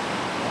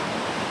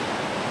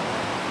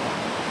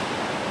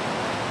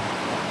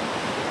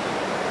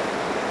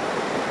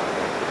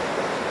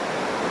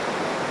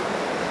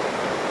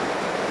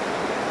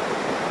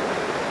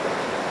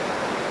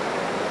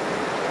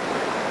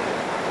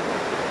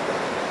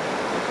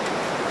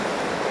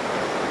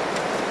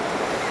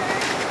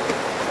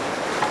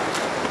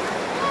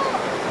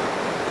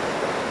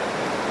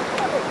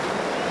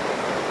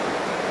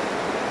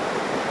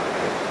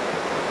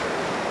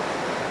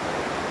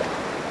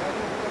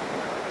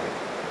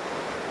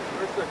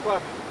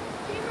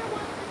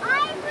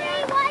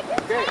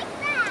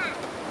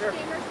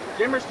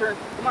 Jimmer's turn.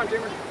 Come on,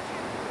 Jimmer.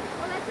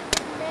 Oh, that's a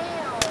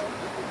snail.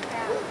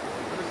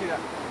 Let me see that.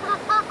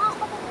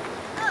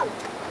 Oh,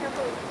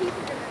 careful, his teeth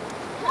are gonna...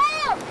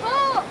 Oh!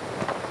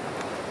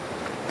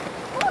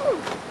 Oh!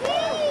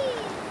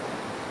 Teeth!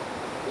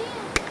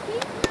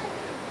 Teeth like...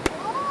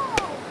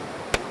 Oh!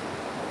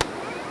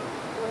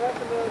 What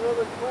happened to that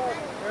other class?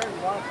 Aaron,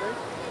 you want to take?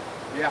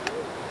 Yeah.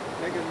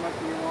 Take as much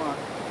as you want.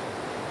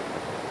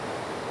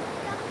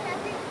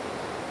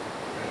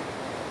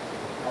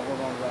 I'll hold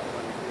on to that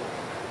one.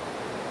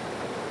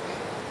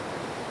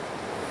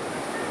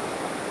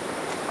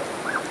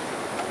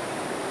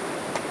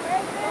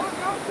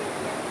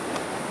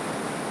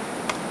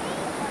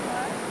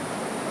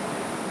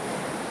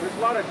 There's a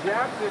lot of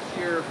jacks this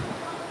year.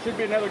 Should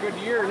be another good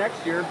year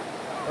next year,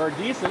 or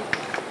decent,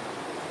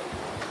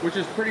 which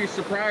is pretty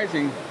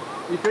surprising.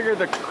 You figure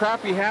the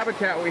crappy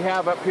habitat we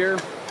have up here,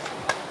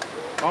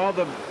 all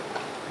the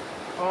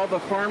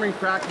farming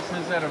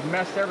practices that have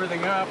messed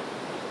everything up.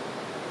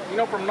 You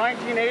know, from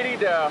 1980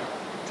 to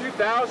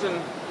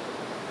 2000,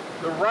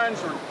 the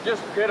runs were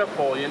just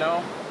pitiful, you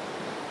know.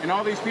 And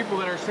all these people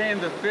that are saying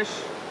the fish,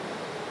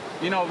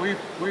 you know,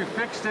 we've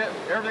fixed it,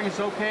 everything's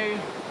okay,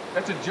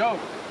 that's a joke.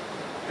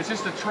 It's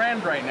just a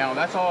trend right now,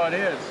 that's all it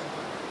is.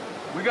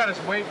 We gotta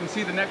wait and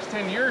see the next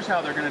 10 years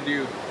how they're gonna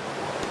do.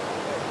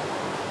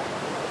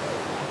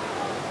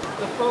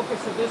 The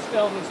focus of this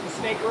film is the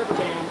Snake River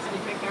dams. Do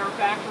you think they're a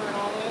factor in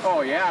all this?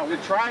 Oh yeah, the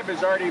tribe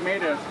has already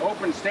made an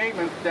open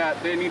statement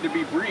that they need to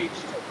be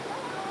breached,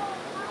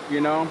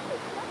 you know.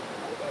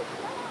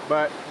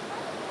 But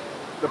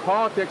the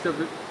politics of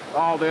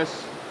all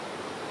this,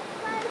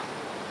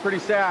 pretty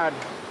sad.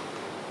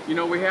 You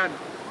know, we had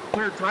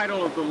clear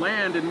title of the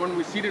land, and when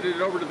we ceded it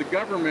over to the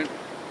government,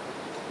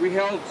 we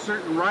held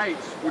certain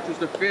rights, which was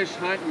to fish,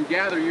 hunt, and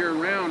gather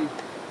year-round,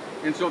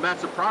 and so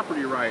that's a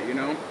property right, you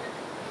know.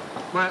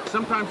 But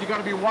sometimes you got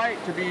to be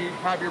white to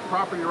have your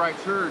property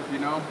rights heard, you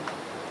know.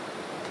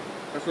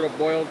 That's what it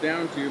boiled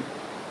down to.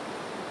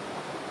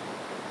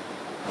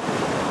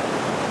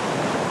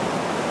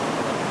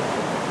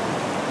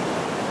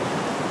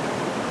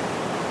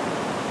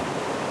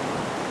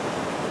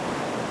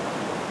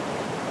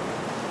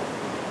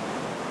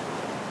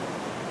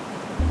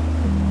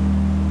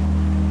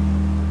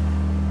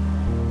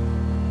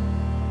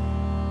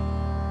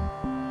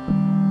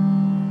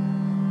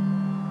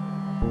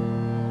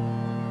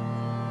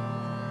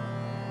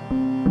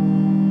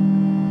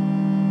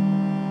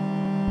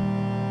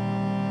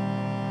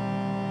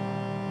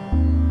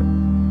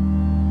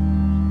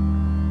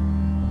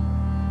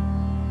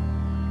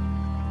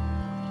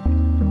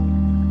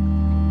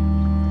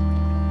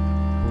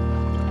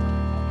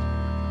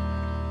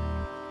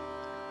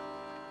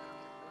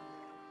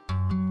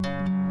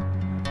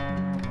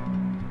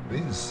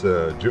 These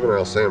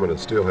juvenile salmon and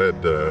steelhead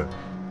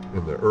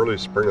in the early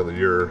spring of the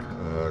year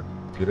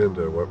get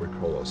into what we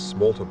call a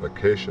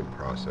smoltification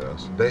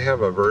process. They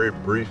have a very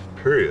brief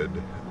period.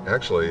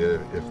 Actually,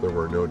 if there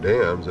were no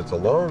dams, it's a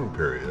long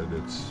period.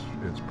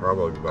 It's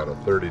probably about a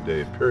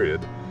 30-day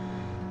period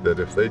that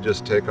if they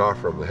just take off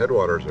from the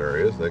headwaters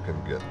areas, they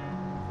can get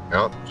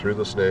out through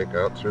the Snake,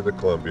 out through the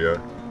Columbia,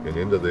 and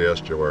into the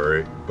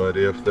estuary. But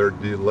if they're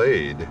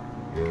delayed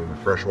in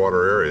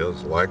freshwater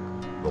areas like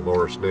the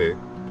lower Snake,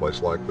 a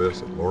place like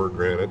this at lower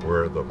Granite,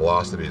 where the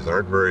velocities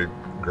aren't very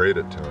great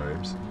at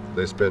times,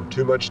 they spend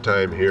too much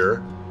time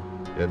here,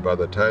 and by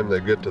the time they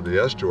get to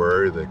the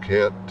estuary, they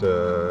can't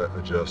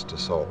adjust to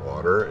salt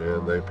water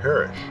and they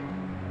perish.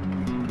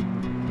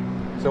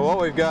 So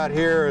what we've got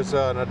here is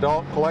an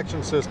adult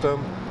collection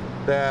system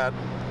that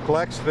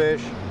collects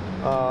fish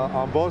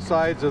on both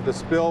sides of the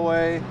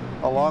spillway,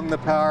 along the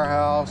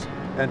powerhouse,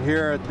 and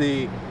here at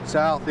the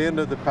south end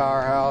of the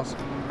powerhouse,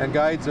 and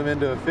guides them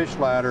into a fish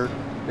ladder.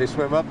 They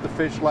swim up the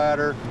fish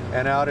ladder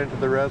and out into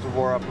the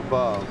reservoir up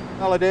above.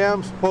 Now, the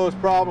dams pose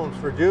problems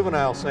for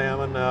juvenile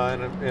salmon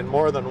in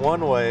more than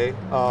one way.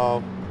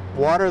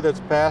 Water that's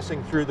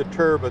passing through the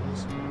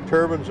turbines.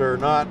 Turbines are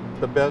not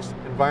the best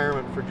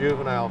environment for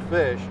juvenile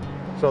fish.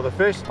 So the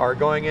fish are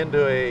going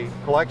into a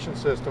collection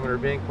system and are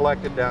being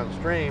collected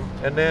downstream,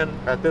 and then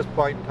at this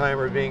point in time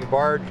are being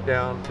barged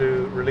down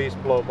to release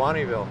below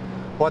Bonnieville.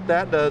 What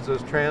that does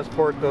is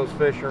transport those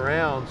fish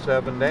around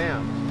 7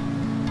 dams.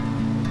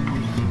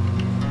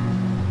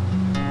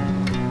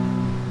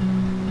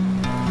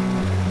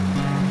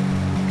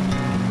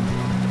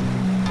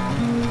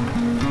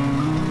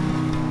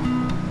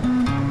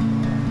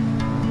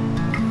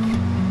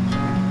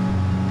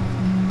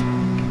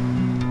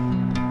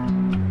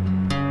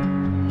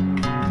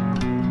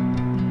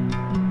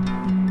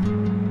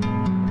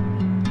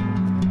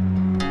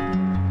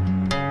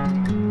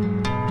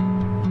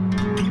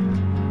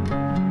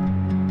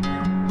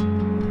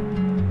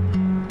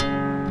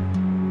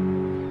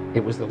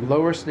 It was the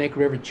Lower Snake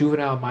River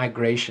Juvenile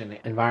Migration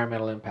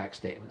Environmental Impact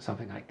Statement,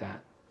 something like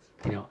that.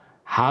 You know,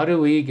 how do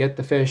we get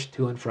the fish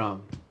to and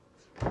from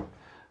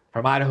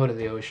Idaho to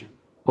the ocean?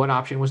 One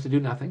option was to do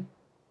nothing.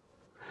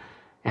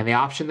 And the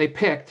option they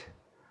picked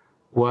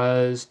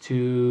was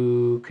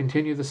to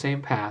continue the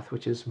same path,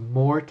 which is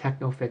more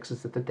techno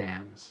fixes at the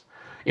dams,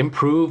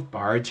 improved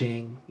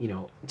barging, you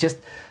know, just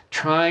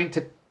trying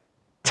to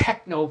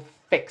techno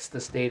fix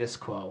the status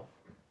quo.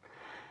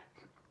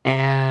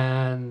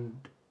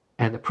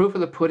 And the proof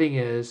of the pudding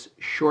is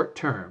short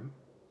term,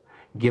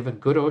 given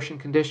good ocean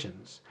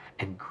conditions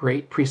and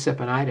great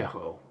precip in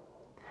Idaho,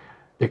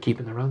 they're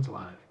keeping the runs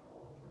alive.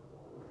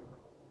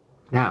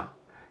 Now,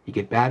 you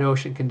get bad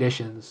ocean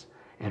conditions,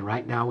 and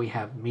right now we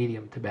have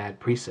medium to bad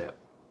precip.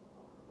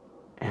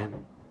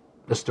 And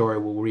the story,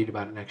 we'll read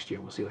about it next year.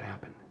 We'll see what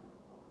happened.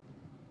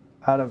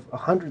 Out of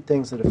 100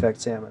 things that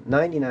affect salmon,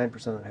 99%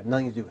 of them have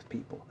nothing to do with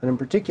people. And in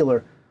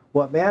particular,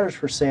 what matters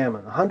for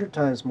salmon 100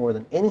 times more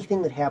than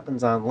anything that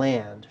happens on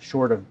land,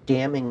 short of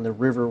damming the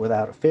river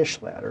without a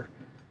fish ladder,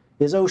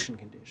 is ocean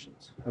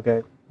conditions.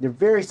 Okay? They're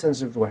very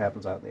sensitive to what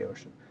happens out in the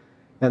ocean.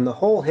 And the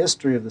whole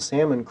history of the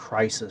salmon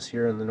crisis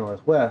here in the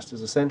Northwest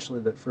is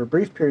essentially that for a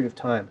brief period of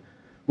time,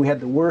 we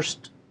had the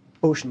worst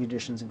ocean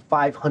conditions in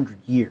 500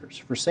 years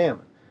for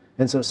salmon.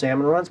 And so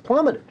salmon runs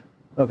plummeted.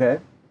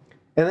 Okay?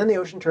 And then the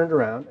ocean turned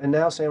around, and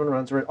now salmon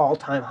runs are at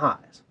all-time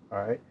highs. All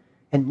right?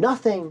 And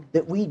nothing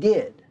that we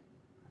did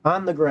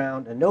on the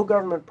ground, and no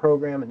government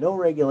program and no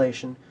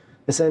regulation,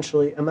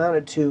 essentially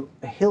amounted to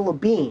a hill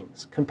of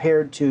beans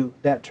compared to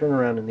that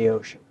turnaround in the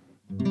ocean.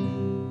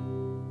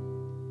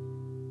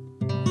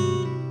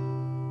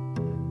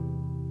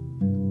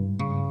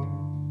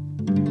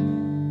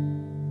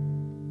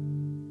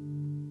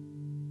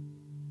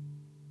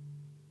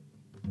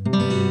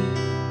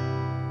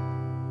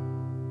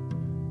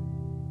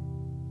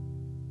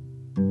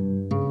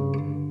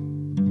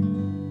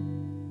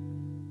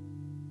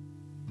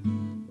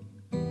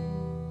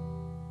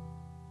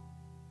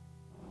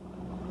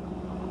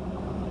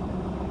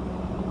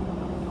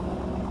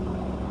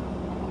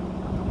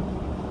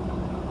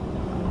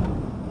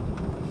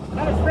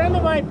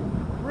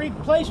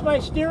 Replaced my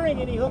steering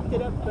and he hooked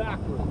it up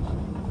backwards.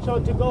 So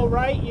to go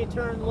right, you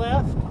turn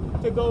left.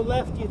 To go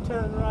left, you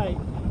turn right.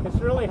 It's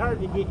really hard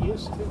to get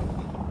used to.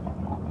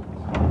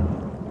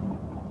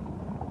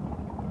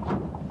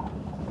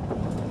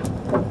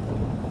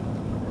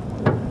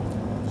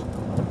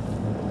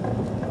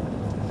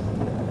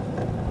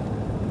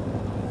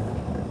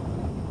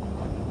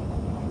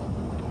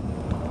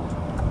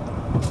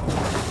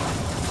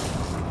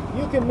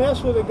 You can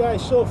mess with a guy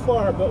so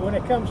far, but when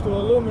it comes to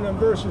aluminum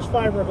versus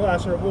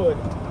fiberglass or wood,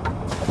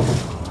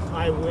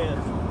 I win.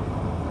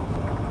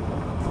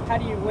 How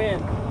do you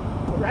win?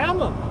 Ram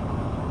them.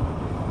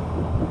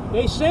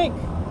 They sink.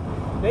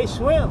 They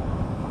swim.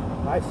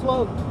 I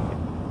float.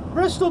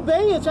 Bristol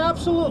Bay, it's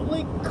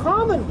absolutely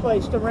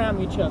commonplace to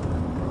ram each other.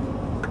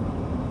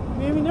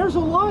 I mean, there's a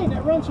line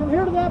that runs from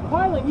here to that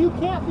piling. You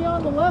can't be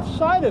on the left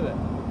side of it.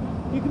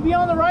 You can be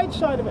on the right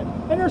side of it.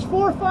 And there's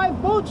 4 or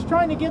 5 boats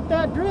trying to get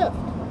that drift.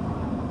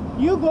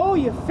 You go,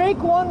 you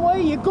fake one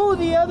way, you go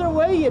the other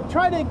way, you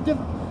try to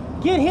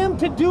get him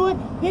to do it,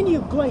 then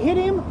you hit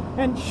him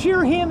and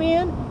shear him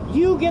in,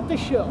 you get the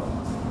show.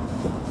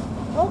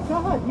 Oh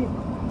God,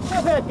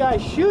 I've had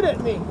guys shoot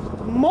at me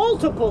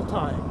multiple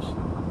times.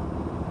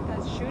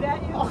 Guys shoot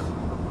at you? Oh.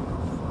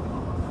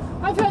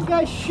 I've had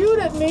guys shoot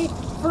at me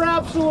for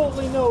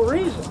absolutely no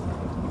reason.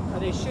 Are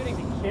they shooting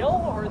to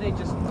kill, or are they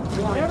just...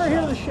 You would never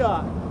hear the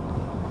shot.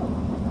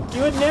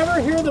 You would never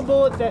hear the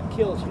bullet that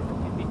kills you.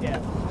 You'd be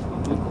dead.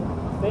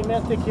 If they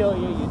meant to kill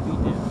you, you'd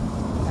be dead.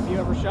 Have you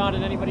ever shot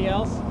at anybody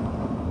else?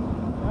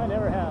 I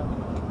never have.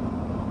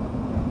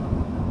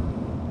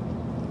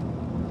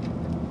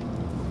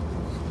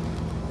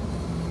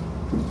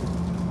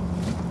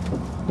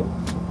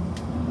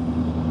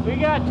 We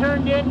got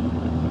turned in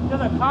to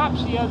the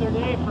cops the other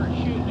day for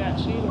shooting at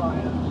sea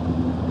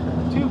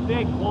lions. 2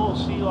 big bull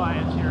sea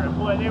lions here, and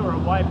boy, they were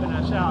wiping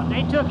us out.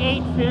 They took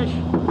 8 fish,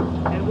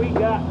 and we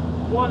got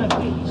 1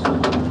 apiece.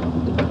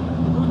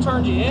 Who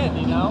turned you in,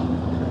 you know?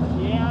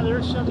 Yeah,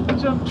 there's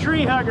some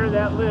tree hugger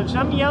that lives,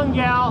 some young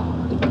gal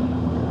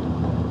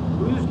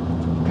who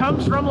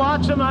comes from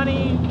lots of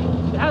money,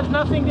 has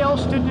nothing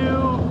else to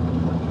do,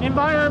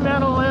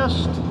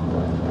 environmentalist,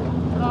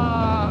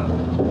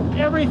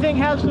 everything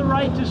has the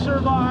right to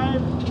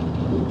survive.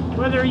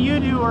 Whether you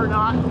do or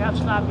not, that's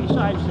not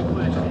besides the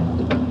question.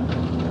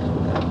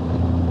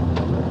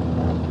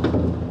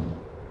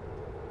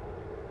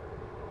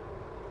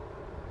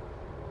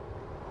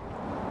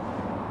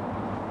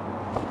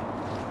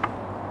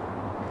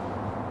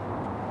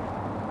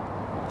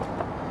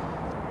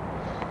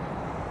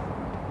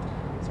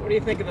 So what do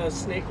you think of those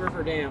Snake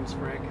River dams,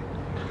 Frank?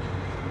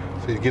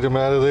 So you get them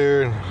out of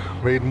there and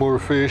made more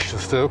fish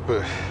and stuff,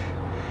 but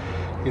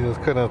you know, it's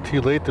kind of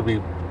too late to be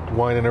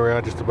whining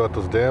around just about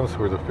those dams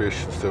for the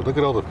fish and stuff. Look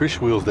at all the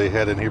fish wheels they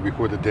had in here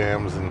before the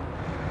dams, and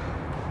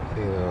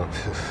you know,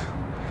 just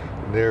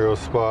narrow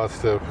spots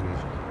stuff.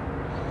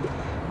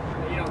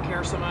 And you don't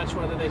care so much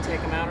whether they take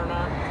them out or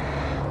not?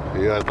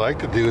 yeah, I'd like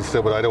to do it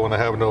stuff, but I don't want to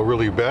have no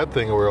really bad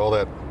thing where all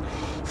that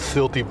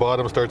silty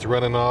bottom starts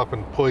running off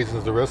and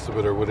poisons the rest of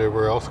it or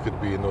whatever else could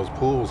be in those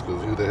pools,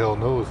 because who the hell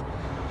knows.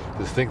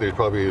 Just think there's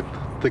probably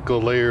a thick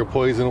old layer of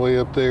poison way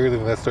up there,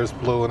 then that starts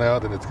blowing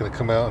out, and it's going to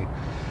come out and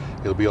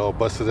it'll be all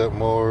busted up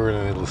more,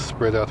 and it'll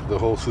spread out to the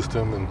whole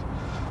system. And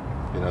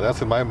you know,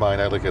 that's in my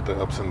mind. I look at the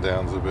ups and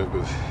downs of it,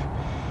 but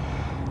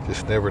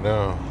just never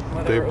know.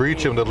 If they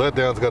breach them, the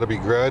letdown's got to be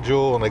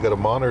gradual, and they got to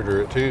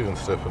monitor it too and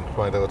stuff, and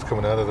find out what's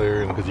coming out of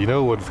there. And because you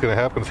know what's going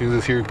to happen as soon as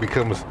this here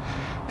becomes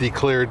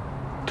declared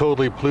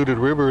totally polluted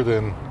river,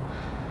 then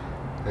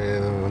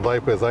and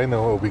life as I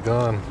know it will be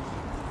gone.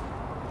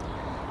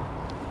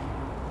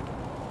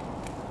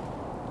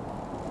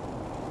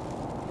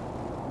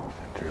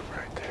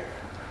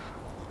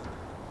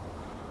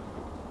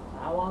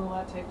 How long will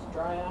that take to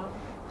dry out?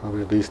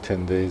 Probably at least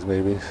 10 days,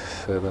 maybe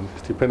 7.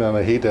 Depending on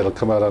the heat that'll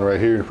come out on right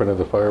here in front of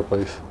the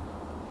fireplace.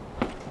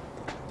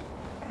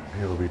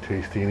 It'll be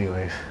tasty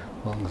anyways,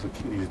 as long as the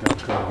kitties don't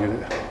try to get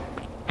it.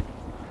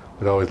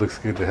 It always looks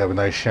good to have a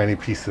nice shiny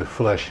piece of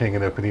flesh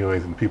hanging up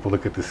anyways, and people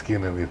look at the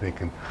skin and they're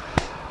thinking,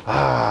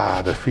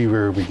 ah, the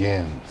fever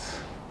begins.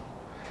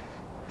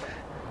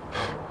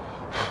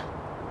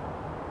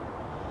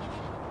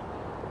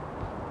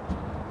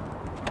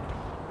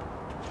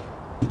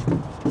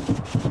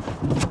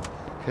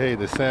 Okay,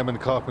 the salmon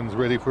coffin's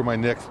ready for my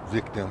next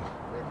victim.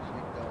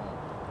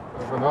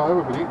 For now, I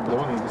haven't been eating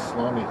bologna, just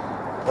salami.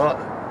 Well,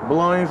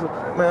 bologna's,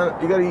 man,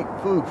 you gotta eat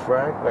food,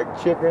 Frank, like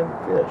chicken,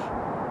 fish,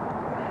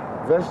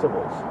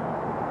 vegetables,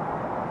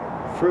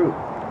 fruit,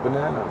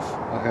 bananas.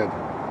 I had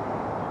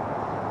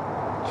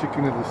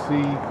chicken of the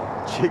sea.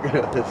 Chicken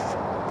of the sea.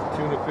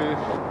 Tuna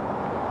fish.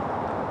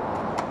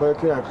 But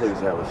can I please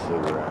have a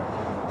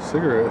cigarette?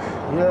 Cigarette?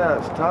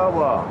 Yes,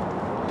 Tawa.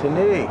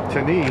 Tani.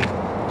 Tani.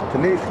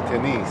 Denise.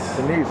 Denise.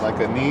 Denise. Like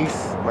a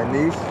niece? My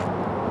niece?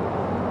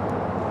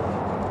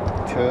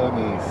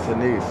 Denise.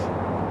 Denise.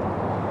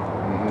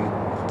 Mm-hmm.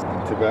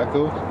 And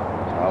tobacco?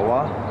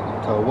 Tawa.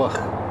 Tawak.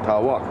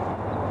 Tawak.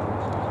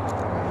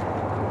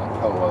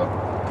 Tawak.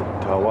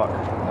 Tawak.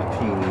 Not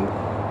teeny.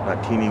 Not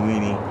teeny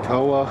weeny.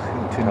 Tawak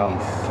and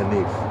Denise.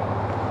 Denise.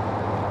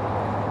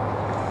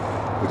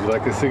 Would you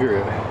like a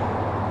cigarette?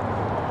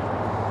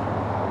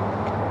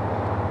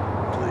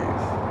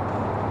 Please.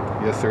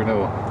 Yes or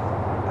no?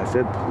 I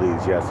said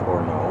please, yes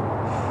or no.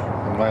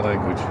 In my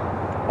language.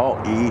 Oh,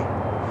 E.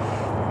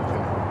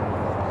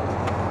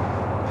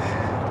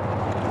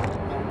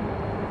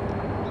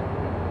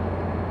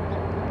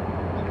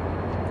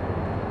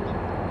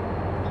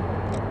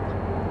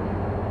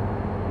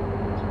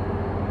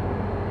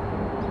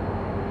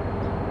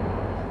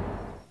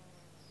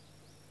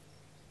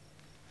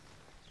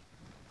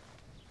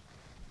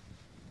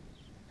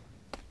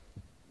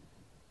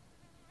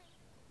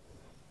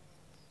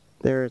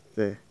 They're at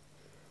the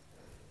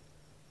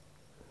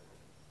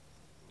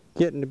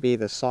getting to be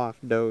the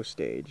soft dough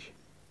stage,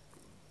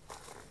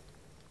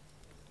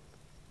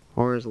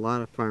 or as a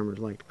lot of farmers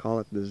like to call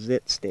it, the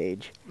zit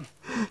stage.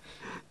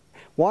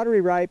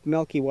 Watery ripe,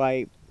 milky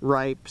white,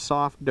 ripe,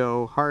 soft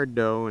dough, hard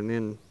dough, and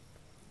then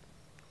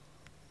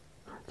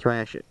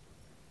thrash it.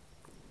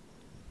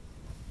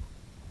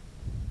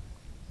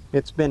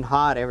 It's been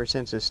hot ever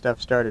since this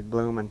stuff started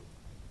blooming.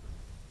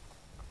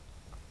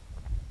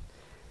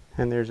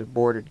 And there's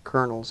aborted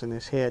kernels in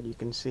this head, you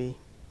can see.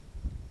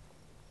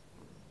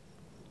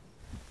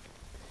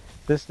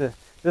 This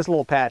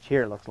little patch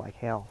here looks like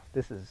hell.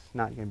 This is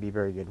not going to be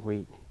very good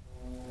wheat.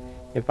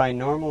 If I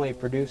normally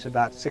produce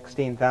about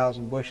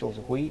 16,000 bushels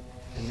of wheat,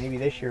 and maybe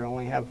this year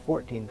only have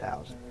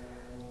 14,000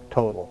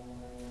 total.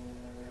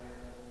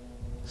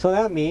 So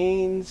that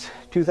means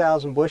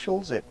 2,000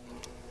 bushels at,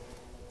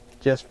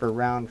 just for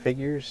round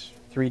figures,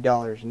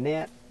 $3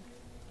 net.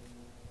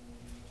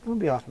 I'll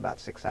be off about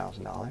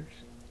 $6,000.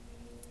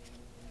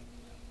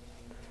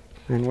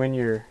 And when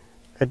your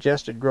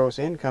adjusted gross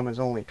income is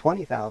only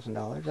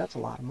 $20,000, that's a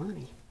lot of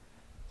money.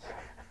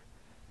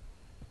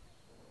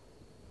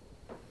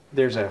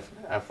 There's a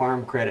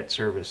Farm Credit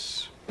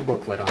Service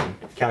booklet on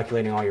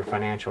calculating all your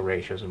financial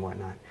ratios and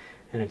whatnot.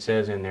 And it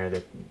says in there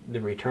that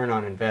the return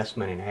on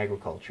investment in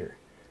agriculture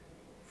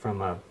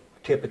from a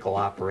typical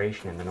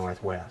operation in the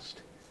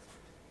Northwest,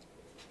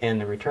 and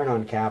the return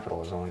on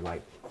capital is only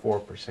like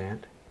 4%.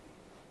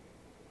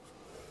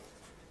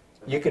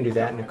 You can do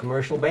that in a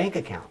commercial bank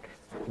account.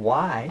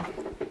 Why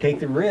take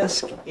the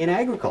risk in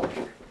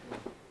agriculture?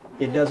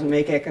 It doesn't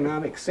make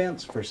economic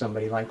sense for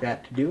somebody like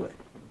that to do it.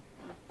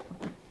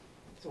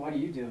 So why do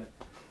you do it?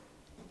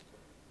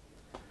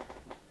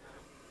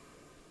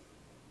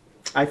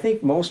 I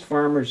think most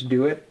farmers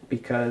do it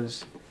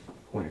because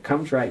when it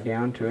comes right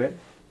down to it,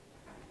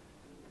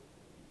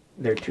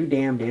 they're too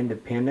damned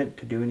independent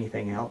to do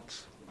anything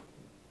else.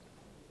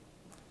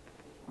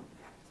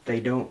 They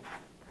don't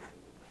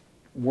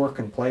work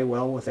and play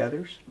well with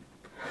others.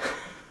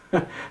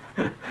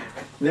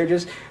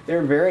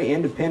 They're very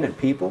independent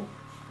people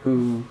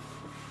who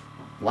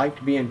like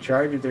to be in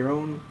charge of their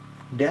own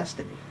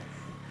destiny.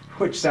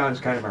 Which sounds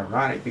kind of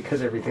ironic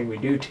because everything we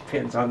do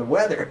depends on the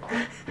weather.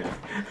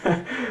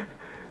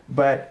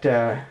 But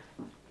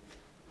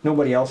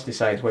nobody else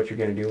decides what you're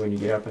going to do when you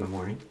get up in the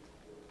morning.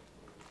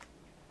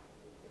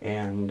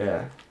 And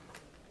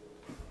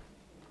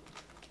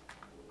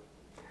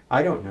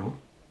I don't know.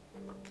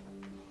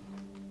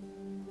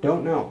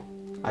 Don't know.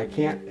 I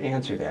can't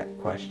answer that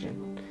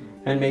question.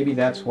 And maybe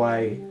that's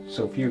why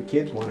so few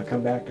kids want to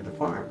come back to the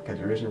farm, because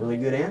there isn't a really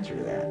good answer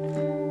to that.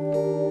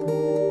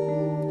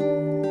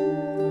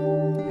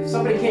 If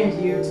somebody came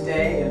to you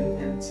today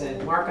and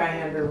said, Mark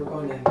Ihander, we're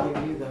going to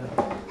give you the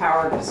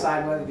power to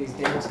decide whether these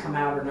dams come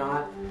out or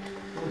not,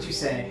 what would you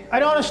say?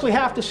 I'd honestly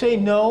have to say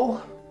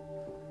no.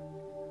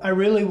 I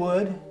really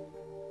would.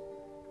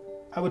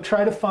 I would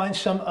try to find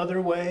some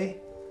other way.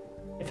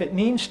 If it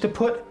means to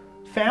put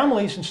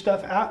families and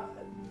stuff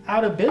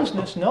out of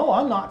business, no,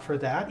 I'm not for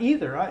that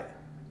either.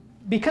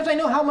 Because I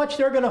know how much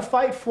they're going to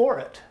fight for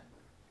it.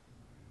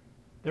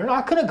 They're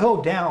not going to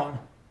go down.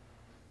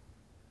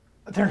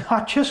 They're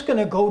not just going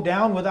to go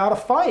down without a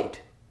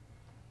fight.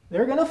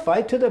 They're going to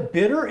fight to the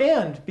bitter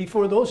end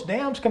before those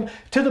dams come,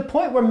 to the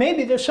point where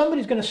maybe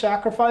somebody's going to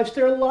sacrifice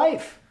their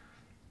life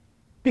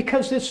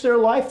because it's their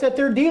life that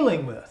they're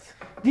dealing with.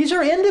 These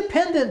are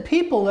independent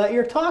people that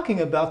you're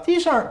talking about.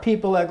 These aren't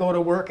people that go to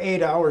work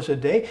 8 hours a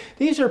day.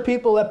 These are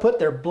people that put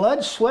their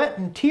blood, sweat,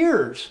 and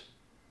tears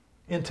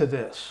into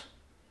this.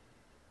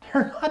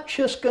 They're not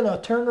just going to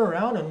turn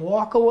around and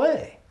walk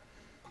away.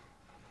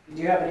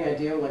 Do you have any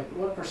idea, like,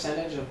 what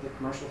percentage of the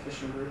commercial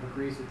fishing group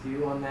agrees with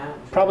you on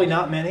that? Probably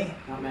not many.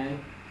 Not many?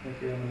 I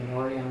think you're in the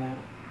minority on that?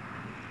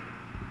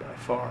 By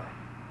far.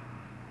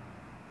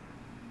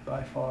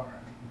 By far.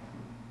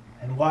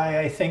 And why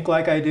I think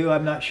like I do,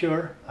 I'm not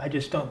sure. I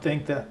just don't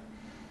think that.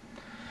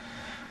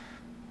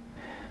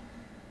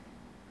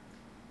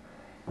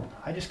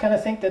 I just kind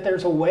of think that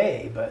there's a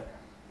way, but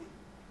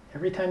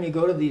every time you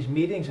go to these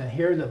meetings and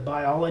hear the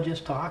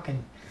biologists talk,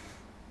 and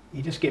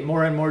you just get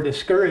more and more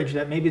discouraged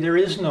that maybe there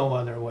is no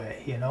other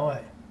way, you know.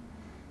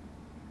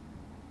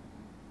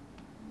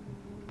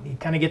 You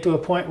kind of get to a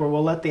point where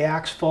we'll let the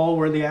axe fall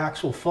where the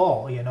axe will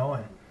fall, you know.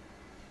 And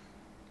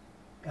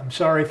I'm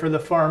sorry for the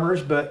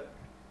farmers, but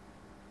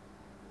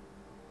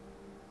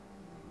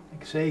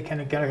like I say, you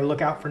kind of got to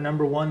look out for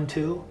number 1,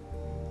 2.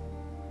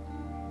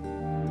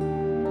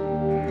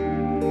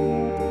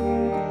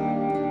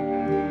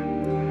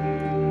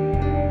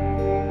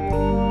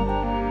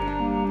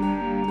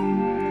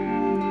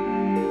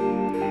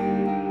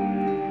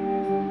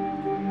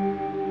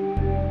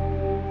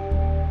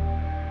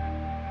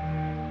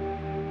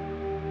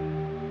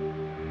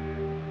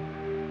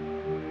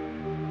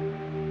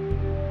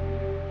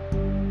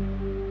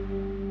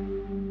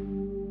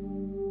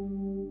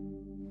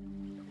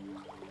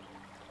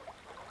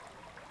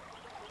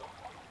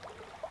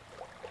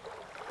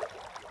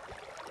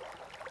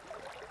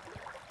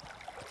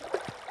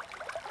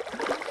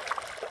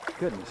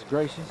 Goodness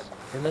gracious.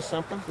 Isn't this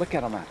something? Look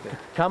at them out there.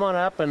 Come on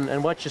up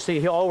and what you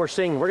see, all we're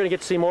seeing, we're going to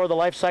get to see more of the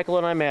life cycle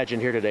than I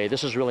imagined here today.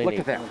 This is really neat. Look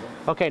at that.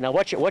 Okay, now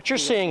what you're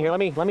seeing here,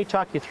 let me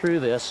talk you through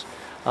this.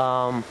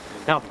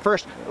 Now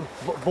first,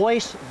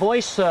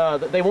 voice,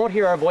 they won't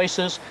hear our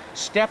voices.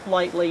 Step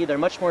lightly. They're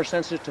much more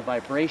sensitive to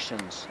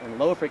vibrations and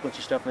low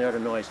frequency stuff than they are to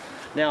noise.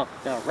 Now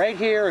right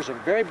here is a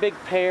very big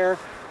pair.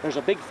 There's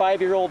a big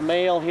 5-year-old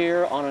male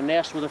here on a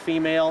nest with a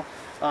female.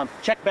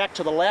 Check back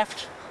to the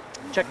left.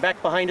 Check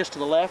back behind us to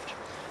the left.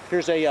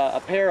 Here's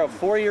a pair of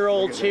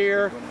 4-year-olds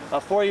here, a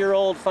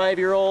 4-year-old,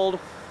 5-year-old.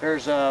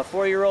 There's a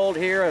 4-year-old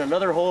here and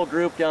another whole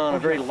group down a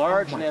very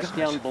large nest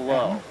down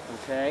below.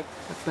 Okay.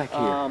 What's back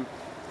here?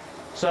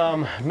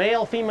 Some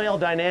male-female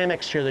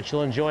dynamics here that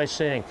you'll enjoy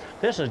seeing.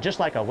 This is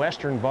just like a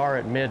Western bar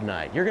at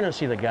midnight. You're going to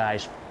see the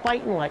guys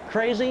fighting like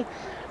crazy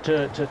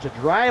to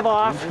drive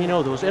off, you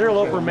know, those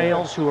interloper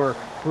males who are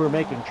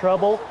making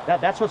trouble.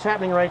 That's what's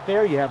happening right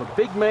there. You have a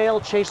big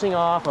male chasing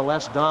off a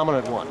less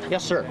dominant one.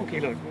 Yes, sir. Okay,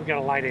 look, we've got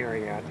a light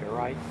area out there,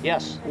 right?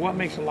 Yes. What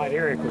makes a light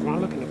area? Because when I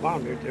look at the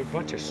bottom, there's a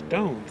bunch of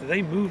stones. Do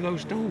they move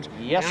those stones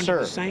yes, down sir.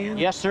 to the sand?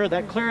 Yes, sir.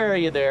 That clear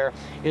area there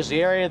is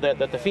the area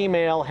that the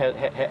female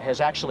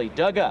has actually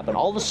dug up, and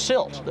all the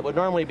silt that would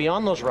normally be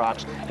on those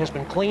rocks has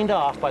been cleaned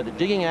off by the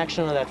digging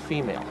action of that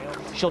female.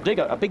 She'll dig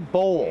a big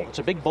bowl. It's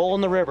a big bowl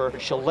in the river.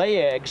 She'll lay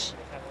eggs.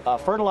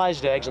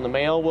 Fertilized eggs, and the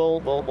male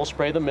will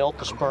spray the milk,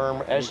 the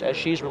sperm, as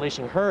she's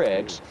releasing her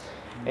eggs.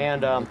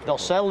 And they'll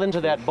settle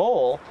into that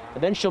bowl,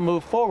 and then she'll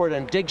move forward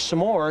and dig some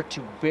more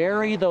to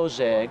bury those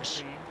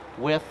eggs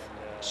with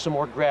some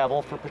more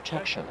gravel for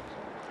protection.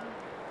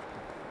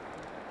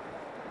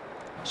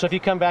 So if you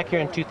come back here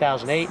in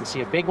 2008 and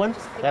see a big one,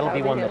 that'll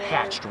be one that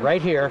hatched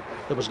right here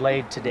that was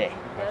laid today.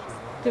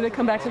 Did it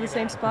come back to the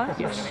same spot?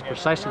 Yes,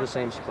 precisely the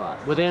same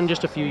spot, within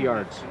just a few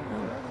yards.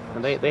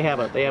 And they have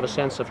a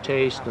sense of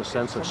taste, a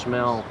sense of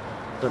smell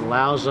that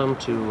allows them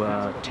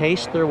to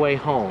taste their way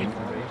home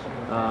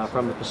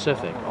from the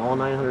Pacific, all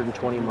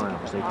 920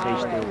 miles. They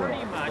taste their way.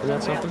 Isn't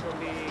that something?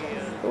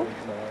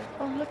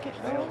 Oh, look at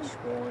him.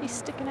 He's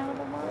sticking out of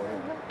the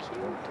water. How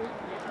cute.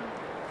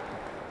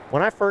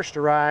 When I first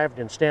arrived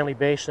in Stanley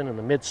Basin in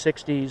the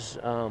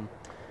mid-60s,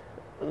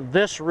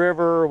 this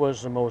river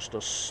was the most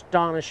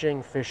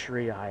astonishing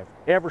fishery I've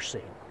ever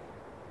seen.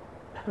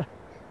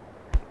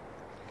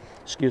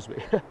 Excuse me.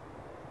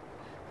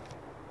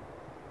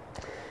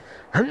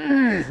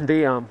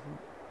 The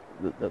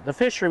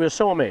fishery was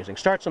so amazing.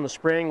 Starts in the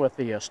spring with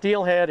the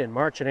steelhead in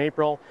March and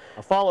April,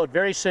 followed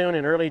very soon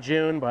in early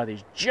June by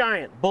these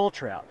giant bull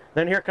trout.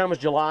 Then here comes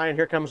July, and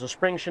here comes the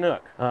spring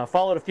Chinook.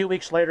 Followed a few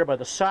weeks later by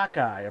the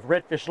sockeye of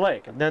Redfish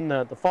Lake. And then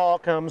the fall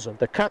comes, and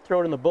the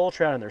cutthroat and the bull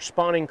trout and their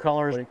spawning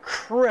colors. An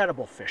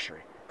incredible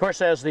fishery. Of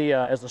course, as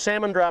the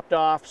salmon dropped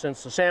off,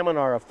 since the salmon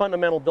are a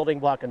fundamental building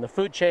block in the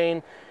food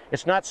chain,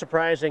 it's not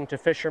surprising to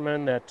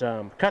fishermen that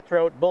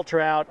cutthroat, bull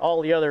trout,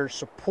 all the other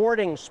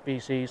supporting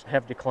species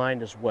have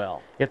declined as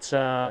well. It's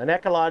an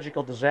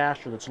ecological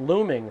disaster that's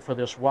looming for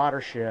this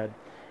watershed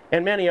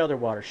and many other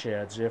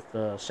watersheds if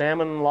the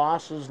salmon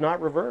loss is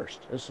not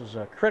reversed. This is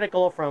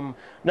critical from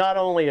not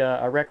only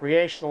a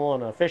recreational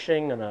and a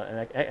fishing and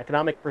an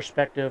economic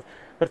perspective,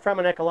 but from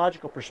an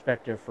ecological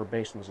perspective for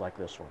basins like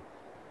this one.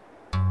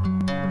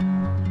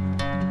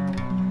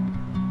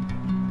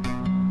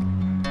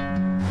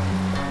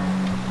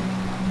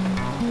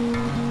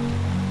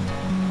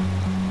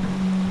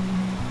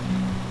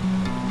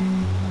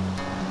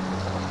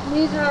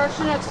 These are our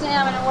Chinook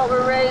salmon and what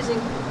we're raising.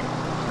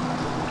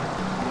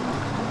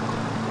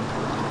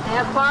 They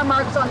have farm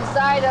marks on the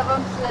side of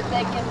them so that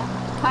they can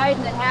hide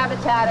in the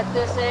habitat at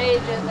this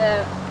age in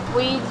the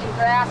weeds and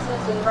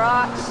grasses and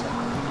rocks.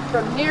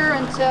 From here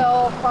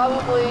until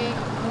probably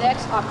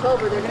next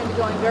October, they're going to be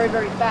going very,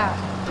 very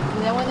fast.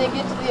 And then when they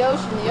get to the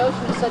ocean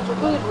is such a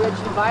food-rich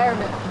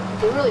environment,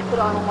 they really put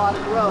on a lot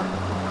of growth.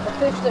 The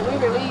fish that we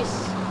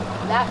release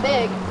that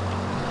big,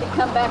 they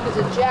come back as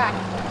a jack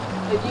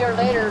a year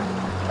later,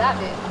 that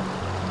big.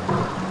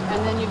 And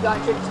then you've got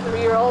your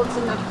 3-year-olds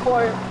and the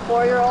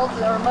 4-year-olds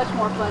that are much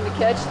more fun to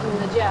catch than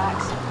the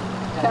jacks.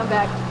 Come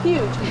back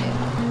huge.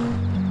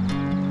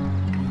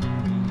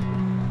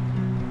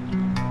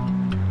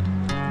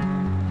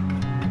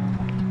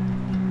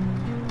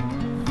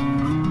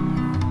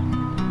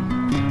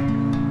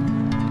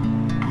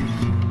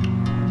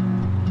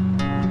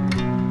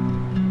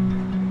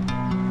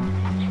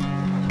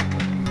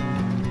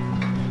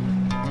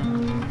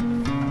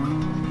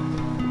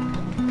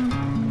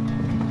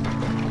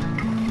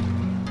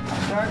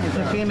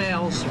 The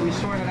females we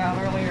sorted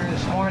out earlier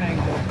this morning.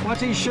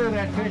 Once he's sure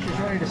that fish is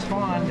ready to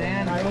spawn,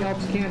 Dan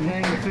helps Kent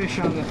hang the fish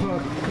on the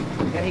hook,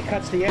 and he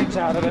cuts the eggs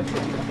out of it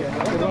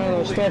with one of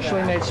those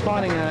specially made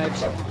spawning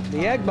knives.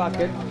 The egg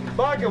bucket,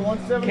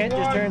 Kent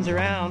just turns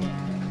around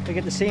to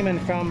get the semen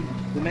from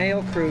the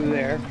male crew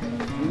there.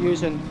 We're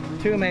using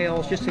 2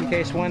 males just in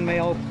case one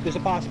male, there's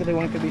a possibility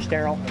one could be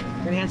sterile.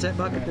 And hands that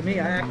bucket to me,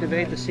 I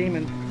activate the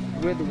semen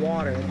with the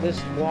water.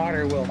 This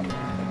water will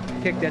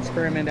kick that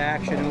sperm into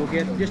action and we'll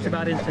get just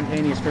about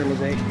instantaneous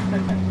fertilization.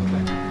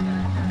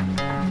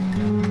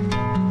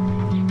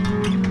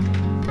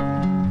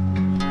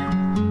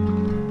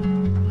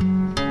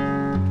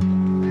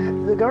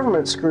 The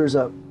government screws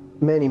up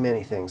many,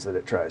 many things that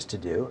it tries to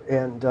do,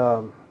 and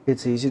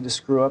it's easy to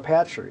screw up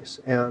hatcheries.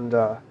 And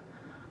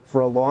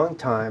for a long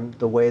time,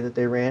 the way that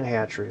they ran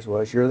hatcheries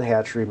was you're the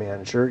hatchery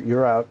manager,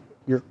 you're out,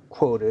 your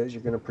quota is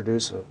you're going to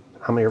produce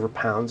how many ever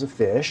pounds of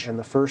fish, and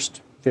the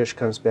first fish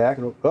comes back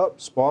and, oh,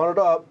 spawn it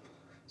up.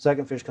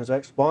 Second fish comes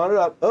back, spawn it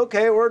up.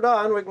 Okay, we're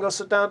done. We can go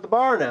sit down at the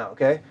bar now,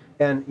 okay?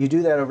 And you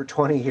do that over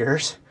 20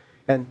 years,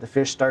 and the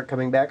fish start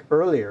coming back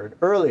earlier and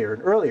earlier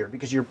and earlier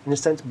because you're, in a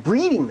sense,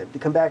 breeding them to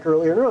come back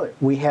earlier and earlier.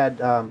 We had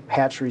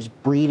hatcheries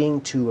breeding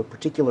to a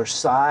particular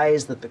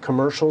size that the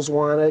commercials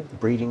wanted,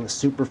 breeding the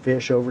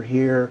superfish over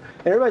here.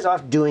 And everybody's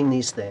off doing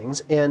these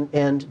things,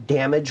 and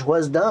damage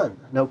was done,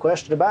 no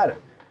question about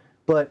it.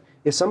 But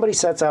if somebody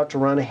sets out to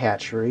run a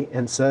hatchery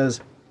and says,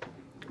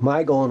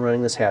 my goal in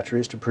running this hatchery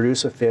is to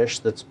produce a fish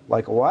that's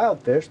like a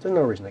wild fish, there's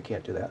no reason I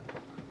can't do that.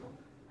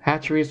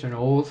 Hatcheries are an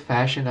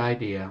old-fashioned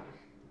idea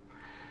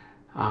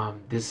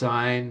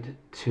designed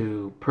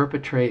to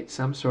perpetrate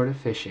some sort of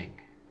fishing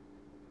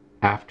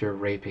after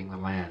raping the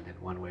land in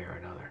one way or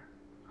another.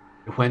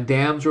 When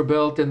dams were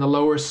built in the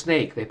Lower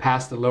Snake, they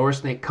passed the Lower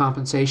Snake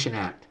Compensation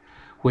Act,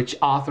 which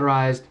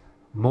authorized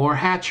more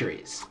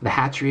hatcheries. The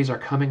hatcheries are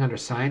coming under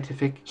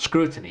scientific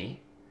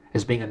scrutiny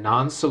as being a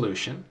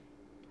non-solution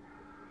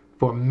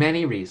for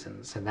many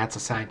reasons, and that's a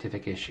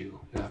scientific issue.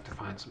 You'll have to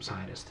find some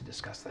scientists to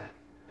discuss that.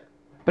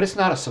 But it's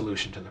not a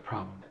solution to the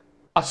problem.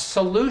 A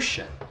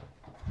solution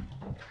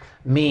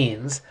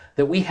means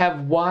that we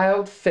have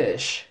wild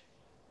fish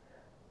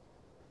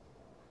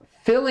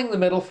filling the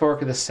middle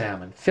fork of the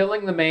salmon,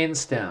 filling the main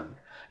stem,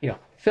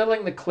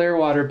 filling the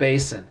Clearwater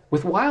Basin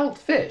with wild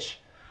fish.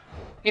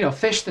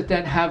 Fish that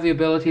then have the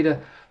ability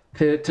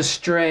to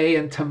stray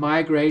and to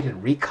migrate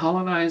and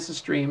recolonize the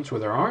streams where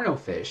there are no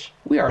fish.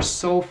 We are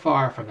so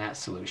far from that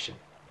solution.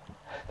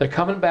 They're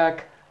coming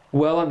back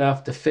well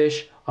enough to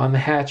fish on the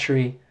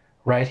hatchery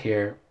right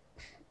here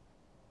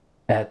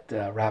at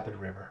Rapid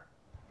River,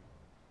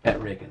 at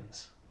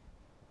Riggins.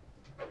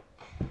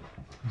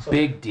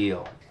 Big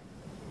deal.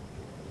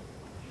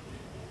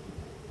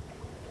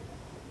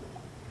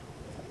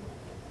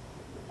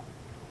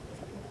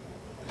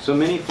 So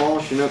many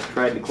fall Chinook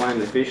tried to climb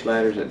the fish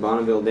ladders at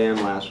Bonneville Dam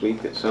last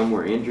week that some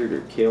were injured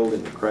or killed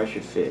in the crush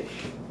of fish.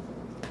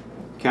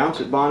 Counts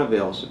at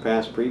Bonneville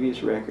surpassed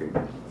previous record.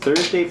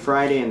 Thursday,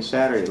 Friday, and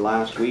Saturday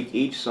last week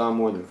each saw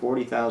more than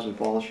 40,000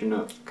 fall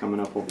Chinook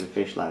coming up over the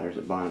fish ladders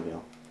at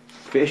Bonneville.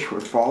 Fish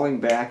were falling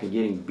back and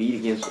getting beat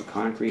against the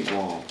concrete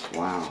walls.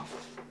 Wow.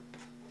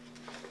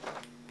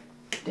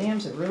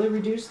 Dams have really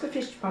reduced the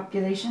fish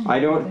population. I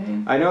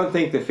don't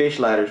think the fish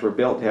ladders were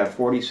built to have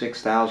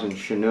 46,000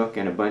 Chinook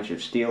and a bunch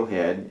of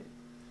steelhead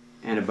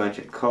and a bunch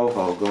of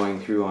coho going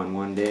through on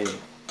one day.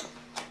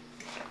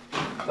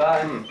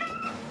 Bye.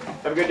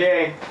 Have a good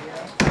day.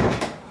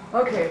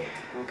 Okay.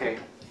 Okay.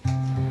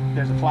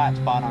 There's a flat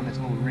spot on this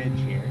little ridge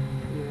here.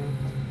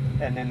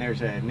 Yeah. And then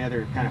there's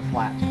another kind of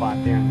flat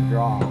spot there in the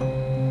draw.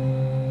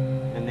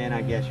 And then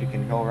I guess you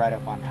can go right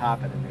up on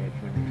top of the ridge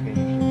when they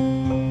finish it.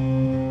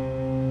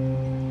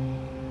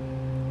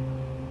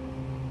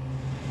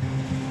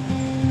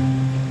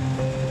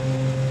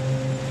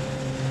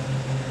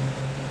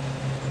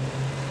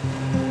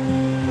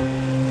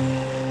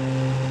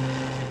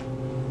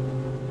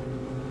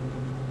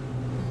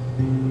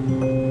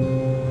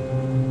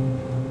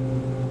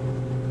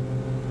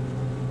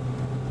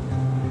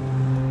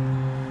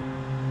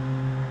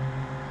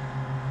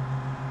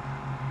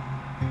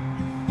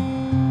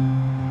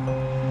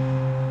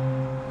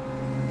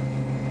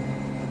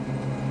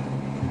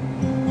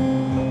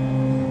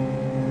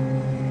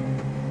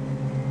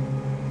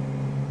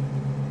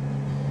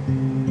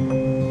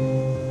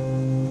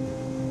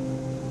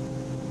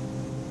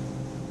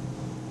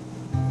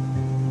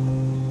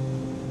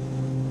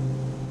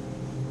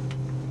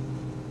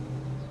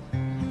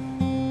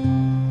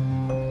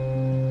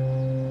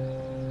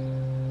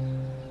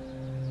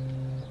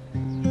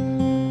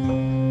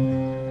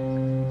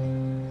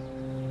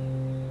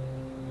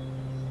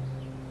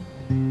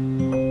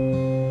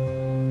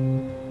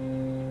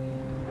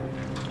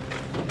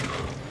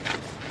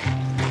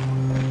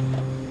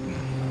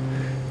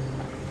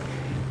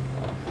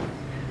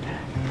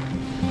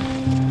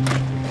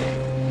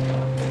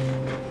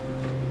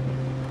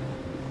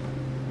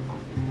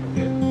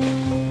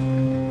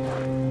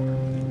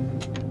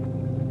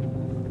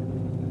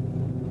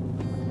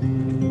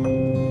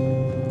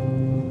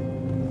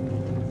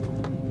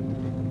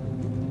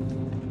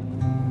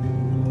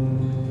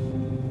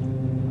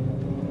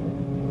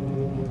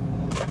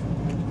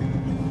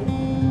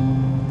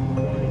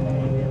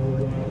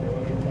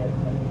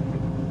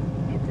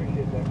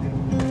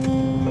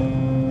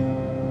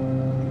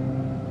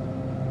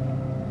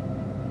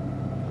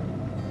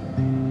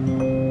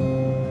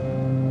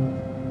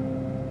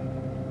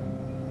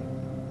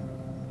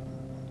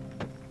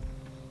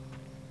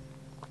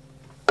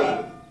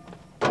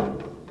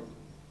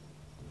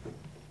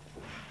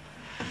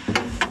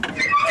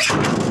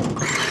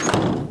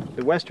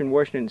 The Western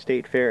Washington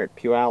State Fair at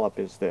Puyallup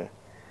is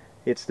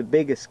it's the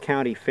biggest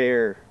county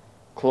fair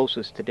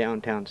closest to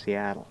downtown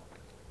Seattle.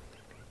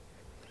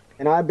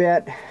 And I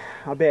bet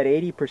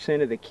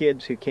 80% of the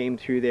kids who came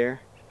through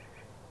there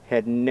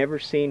had never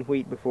seen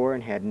wheat before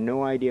and had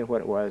no idea what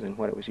it was and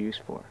what it was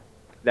used for.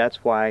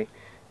 That's why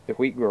the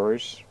wheat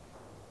growers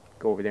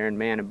go over there and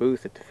man a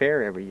booth at the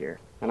fair every year,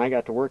 and I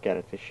got to work at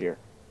it this year.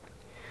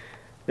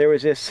 There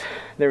was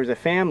a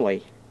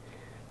family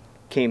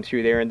came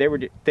through there, and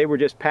they were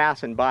just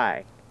passing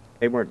by.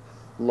 They weren't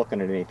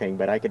looking at anything,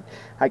 but I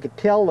could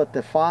tell that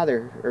the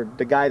father, or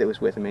the guy that was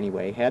with him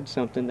anyway, had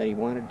something that he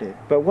wanted to.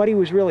 But what he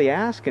was really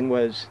asking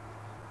was,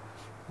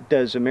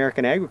 does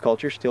American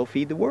agriculture still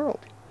feed the world?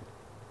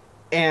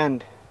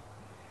 And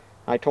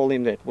I told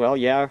him that, well,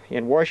 yeah,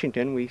 in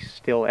Washington we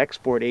still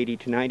export 80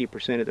 to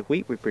 90% of the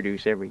wheat we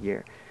produce every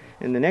year.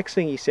 And the next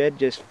thing he said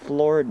just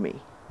floored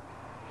me.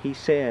 He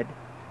said,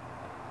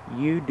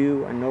 "You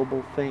do a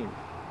noble thing."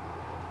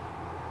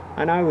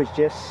 And I was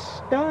just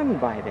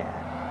stunned by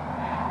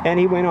that. And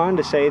he went on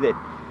to say that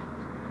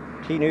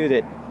he knew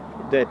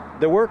that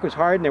the work was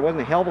hard and there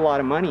wasn't a hell of a lot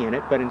of money in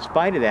it, but in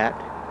spite of that,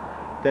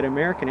 that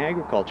American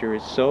agriculture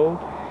is so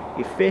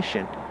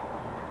efficient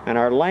and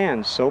our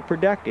land's so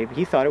productive,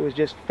 he thought it was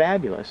just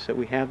fabulous that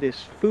we have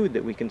this food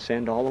that we can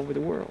send all over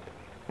the world.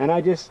 And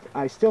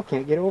I still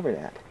can't get over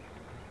that.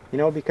 You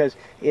know, because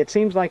it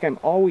seems like I'm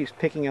always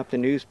picking up the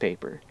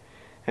newspaper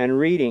and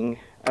reading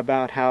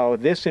about how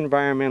this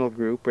environmental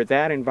group or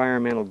that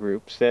environmental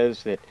group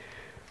says that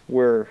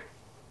we're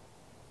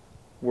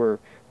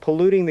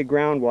polluting the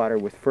groundwater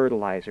with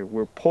fertilizer,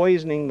 we're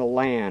poisoning the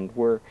land,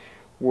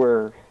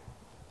 we're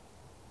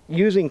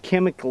using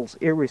chemicals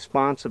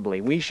irresponsibly,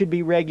 we should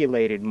be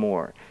regulated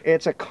more.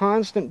 It's a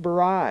constant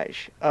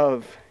barrage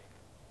of,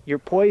 you're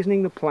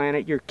poisoning the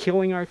planet, you're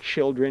killing our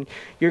children,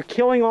 you're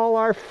killing all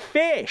our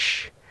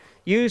fish.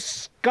 You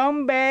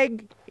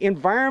scumbag,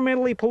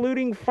 environmentally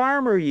polluting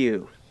farmer,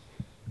 you.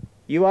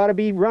 You ought to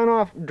be run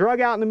off, drug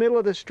out in the middle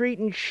of the street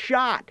and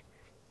shot.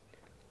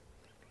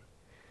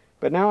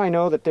 But now I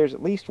know that there's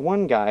at least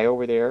one guy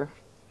over there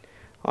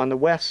on the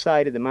west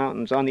side of the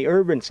mountains, on the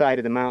urban side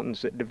of the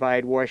mountains that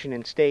divide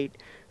Washington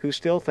State, who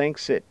still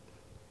thinks that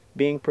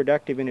being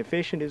productive and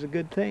efficient is a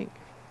good thing.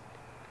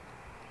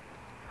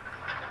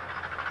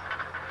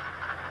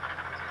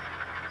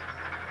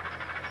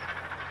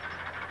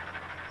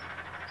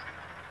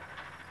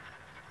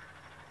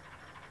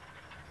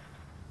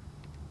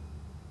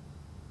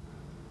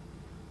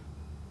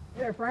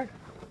 Hey there, Frank.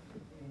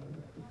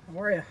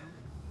 How are you?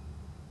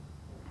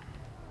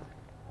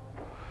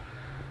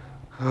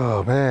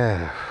 Oh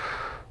man,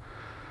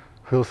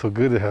 feels so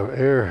good to have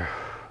air.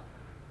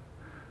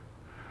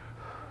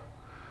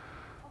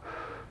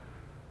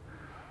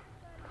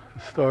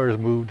 The stars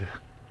moved.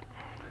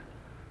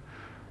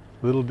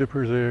 Little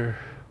Dipper's there.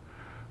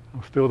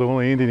 I'm still the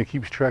only Indian that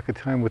keeps track of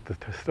time with the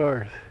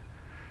stars.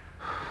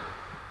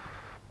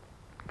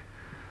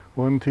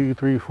 1, 2,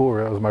 3,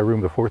 4. That was my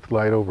room, the fourth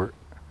light over.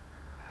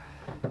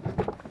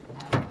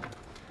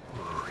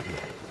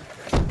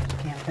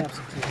 Can't have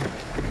some tea.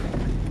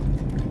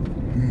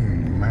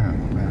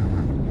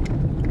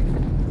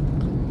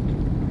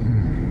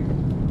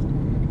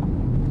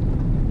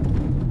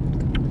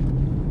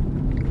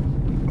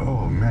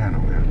 Oh man, oh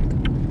man.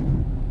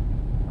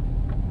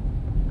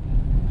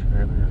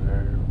 Trailers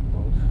there,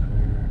 boats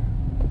there.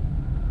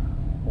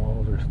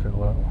 Walls are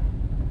still up.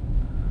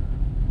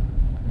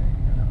 Dang,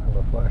 I don't have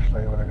a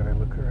flashlight, but I gotta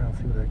look around,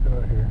 see what I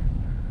got here.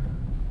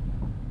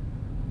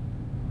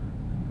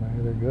 My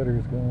other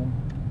gutter's gone.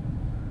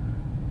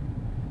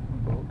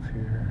 Boats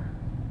here.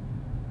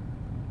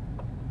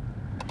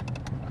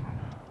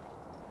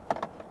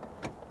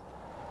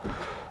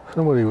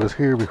 Somebody was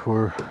here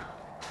before.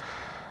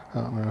 I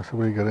don't know,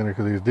 somebody got in there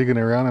because he was digging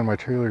around and my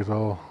trailer's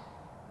all.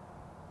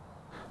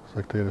 It's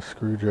like they had a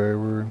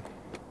screwdriver and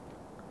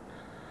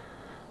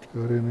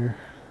got in there.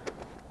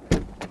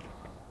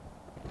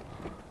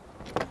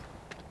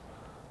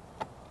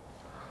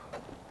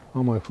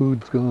 All my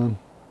food's gone.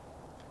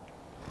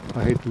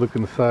 I hate to look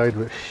inside,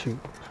 but shoot,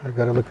 I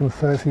gotta look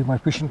inside, see if my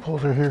fishing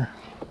poles are here.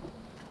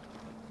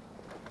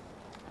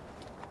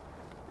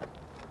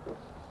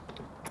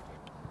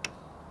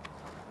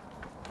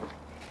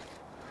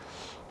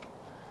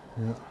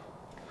 Yeah.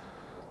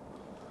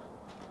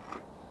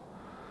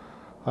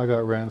 I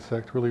got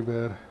ransacked really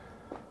bad.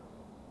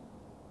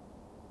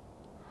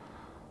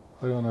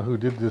 I don't know who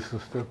did this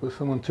and stuff, but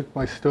someone took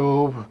my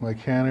stove, my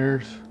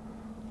canners,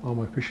 all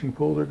my fishing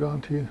poles are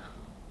gone too.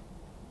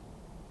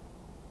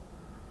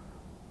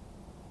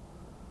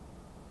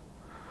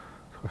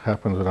 That's what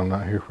happens when I'm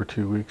not here for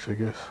 2 weeks, I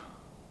guess.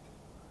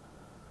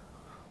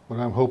 What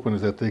I'm hoping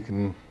is that they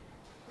can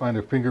find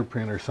a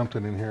fingerprint or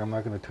something in here. I'm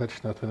not going to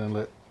touch nothing and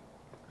let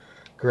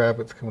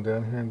Grabbits come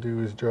down here and do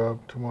his job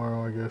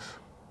tomorrow, I guess.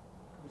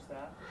 Who's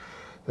that?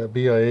 That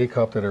BIA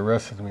cop that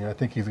arrested me, I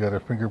think he's got a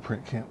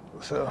fingerprint camp,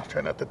 so I'll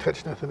try not to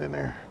touch nothing in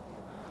there.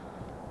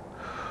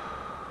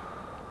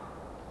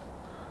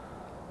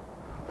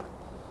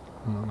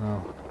 I don't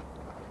know.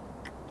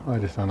 I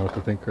just don't know what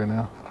to think right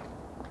now.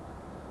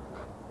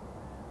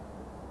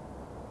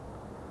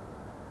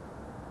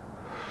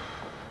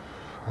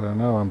 I don't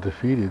know, I'm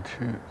defeated,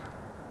 shoot.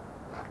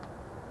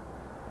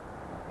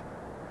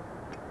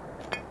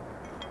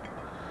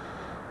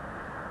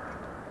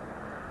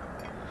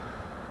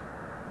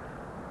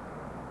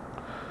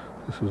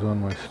 This is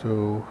on my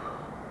stove.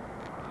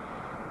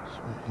 It's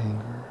my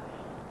hanger.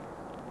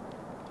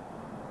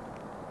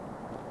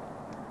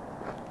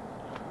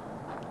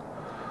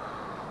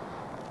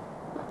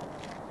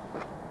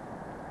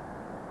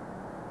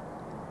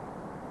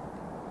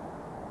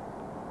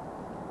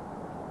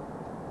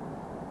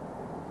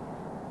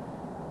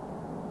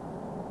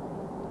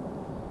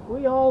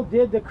 We all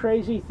did the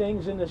crazy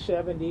things in the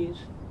 70s.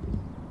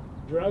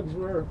 Drugs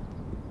were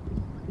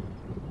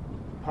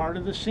part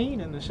of the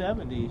scene in the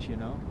 70s, you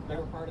know. They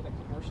were part of the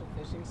commercial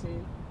fishing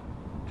scene?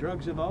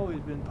 Drugs have always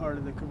been part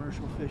of the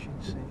commercial fishing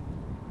scene.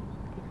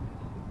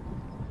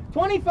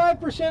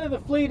 25% of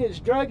the fleet is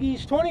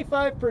druggies,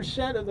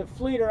 25% of the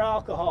fleet are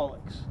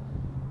alcoholics.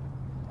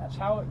 That's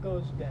how it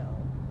goes down.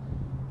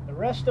 The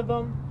rest of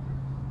them,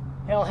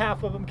 hell,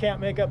 half of them can't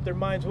make up their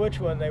minds which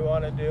one they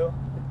want to do.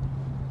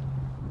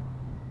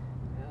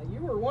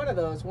 You were one of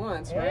those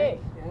once, Hey, right?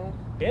 Yeah.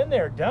 been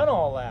there, done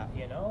all that,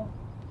 you know.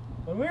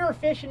 When we were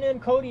fishing in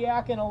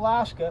Kodiak in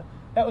Alaska,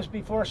 that was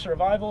before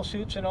survival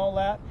suits and all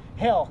that.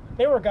 Hell,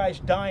 there were guys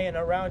dying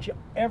around you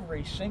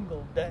every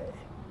single day.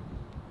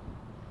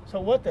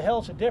 So what the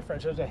hell's the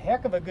difference? There's a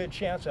heck of a good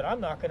chance that I'm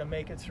not going to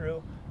make it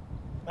through.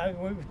 I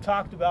mean, we've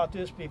talked about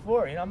this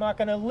before. You know, I'm not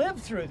going to live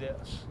through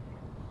this.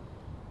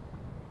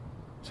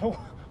 So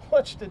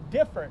what's the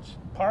difference?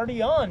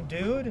 Party on,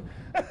 dude.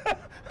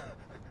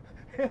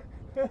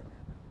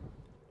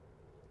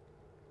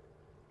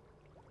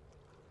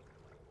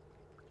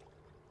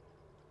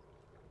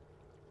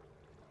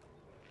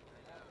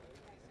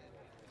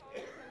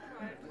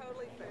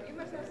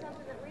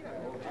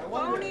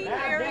 Phony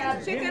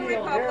herring, chicken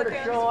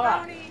Republicans,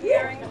 phony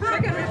herring,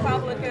 chicken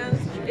Republicans.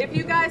 If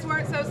you guys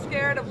weren't so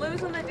scared of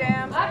losing the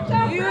dams,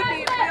 you'd be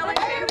really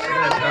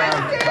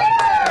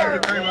Thank you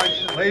very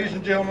much. Ladies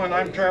and gentlemen,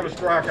 I'm Travis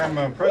Brock. I'm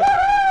president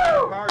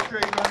of the Power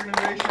Trade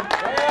Organization.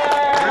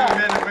 We're the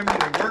men and women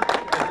that work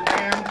at the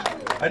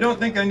dams. I don't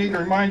think I need to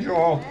remind you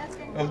all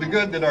of the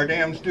good that our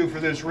dams do for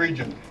this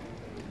region.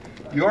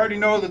 You already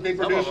know that they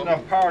produce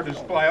enough power to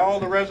supply all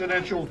the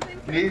residential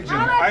needs in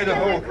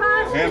Idaho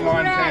and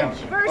Montana.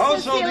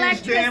 Also,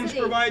 these dams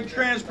provide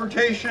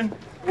transportation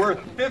worth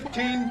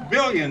 $15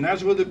 billion,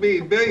 that's with a B,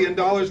 $billion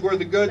worth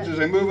of goods as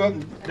they move up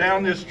and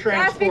down this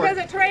transport That's because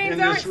the trains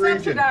in aren't this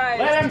region. subsidized.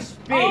 Let him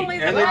speak. Only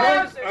the And they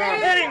cars don't, are.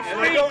 Let him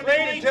speak,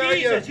 lady.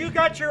 Jesus, you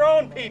got your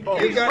own people.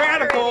 You got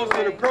radicals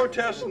that are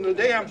protesting the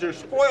dams. They're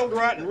spoiled,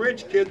 rotten,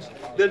 rich kids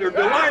that are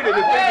delighted if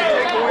they can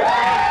take away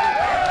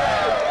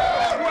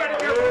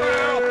sweating your brow.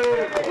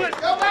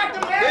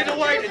 They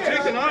delight in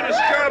taking honest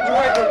jobs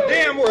away from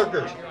dam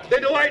workers. They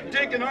delight in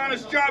taking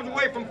honest jobs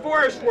away from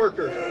forest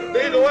workers.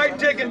 They delight in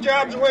taking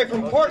jobs away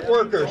from port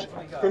workers,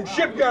 from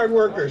shipyard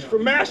workers,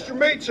 from master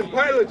mates and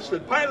pilots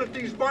that pilot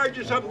these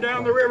barges up and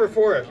down the river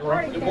for us.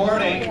 Good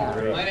morning.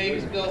 My name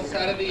is Bill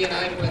Sotheby and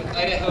I'm with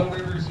Idaho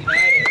Rivers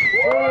United.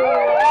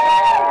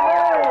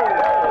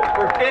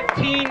 For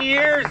 15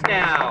 years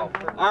now,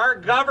 our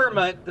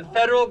government, the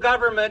federal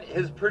government,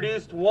 has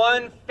produced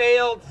one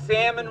failed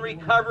salmon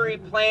recovery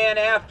plan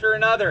after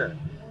another.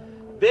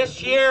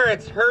 This year,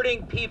 it's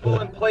hurting people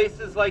in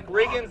places like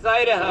Riggins,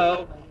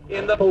 Idaho,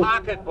 in the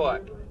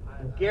pocketbook.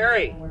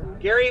 Gary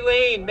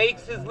Lane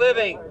makes his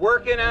living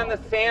working on the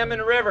Salmon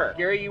River.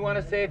 Gary, you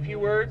want to say a few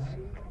words?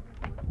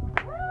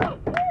 Yeah,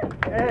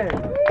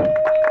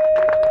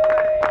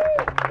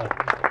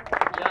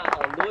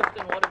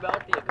 Lewiston, what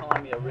about the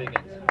economy of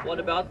Riggins? What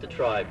about the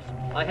tribes?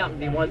 I happen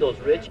to be one of those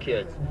rich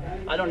kids.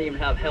 I don't even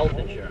have health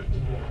insurance.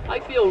 I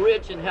feel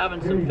rich in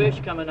having some fish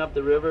coming up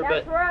the river,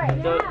 but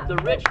the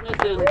richness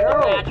is the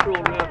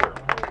natural river.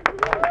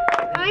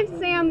 I'm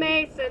Sam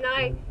Mason.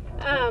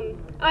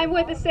 I'm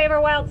with the Save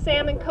Our Wild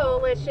Salmon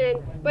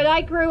Coalition, but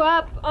I grew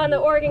up on the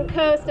Oregon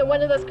coast in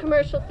one of those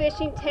commercial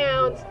fishing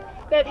towns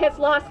that has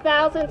lost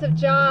thousands of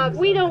jobs.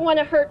 We don't want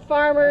to hurt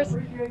farmers.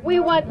 We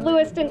want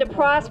Lewiston to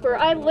prosper.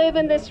 I live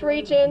in this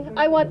region.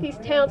 I want these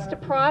towns to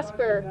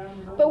prosper.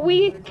 But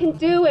we can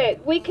do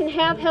it. We can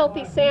have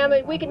healthy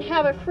salmon. We can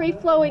have a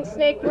free-flowing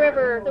Snake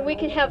River. And we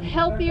can have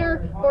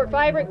healthier, more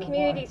vibrant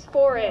communities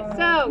for it.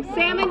 So,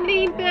 salmon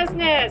mean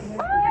business.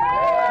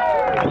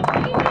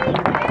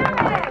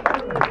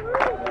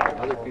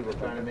 Other people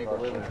trying to make a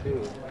living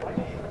too.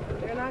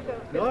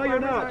 No, you're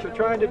not. You're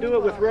trying to do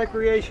it with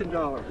recreation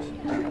dollars.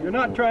 You're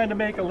not trying to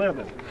make a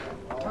living.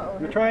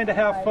 You're trying to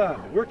have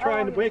fun. We're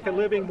trying to make a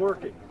living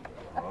working.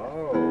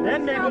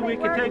 Then maybe we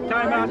can take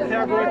time out and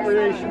have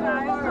recreation.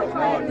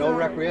 No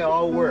recreation,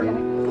 all work.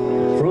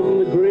 From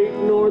the great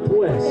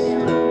Northwest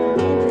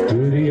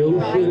to the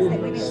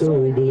ocean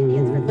so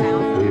blue,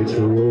 it's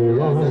a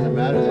roll on,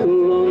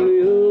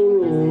 Columbia,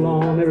 roll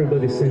on.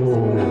 Everybody sing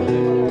along now.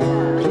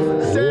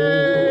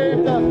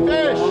 Save the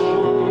fish!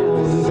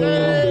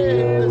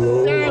 Save the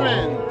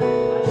salmon!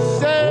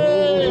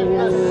 Save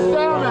the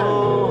salmon!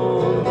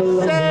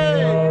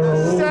 Save the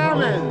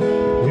salmon!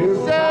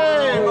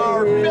 Save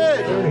our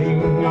fish!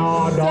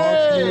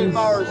 Save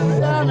our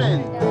salmon!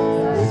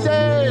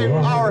 Save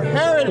our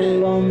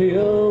heritage!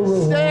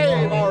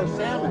 Save our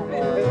salmon!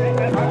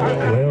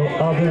 Well,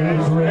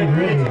 others red,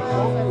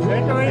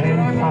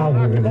 and power.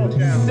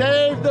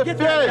 Save the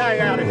fish.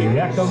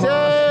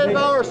 Save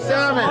our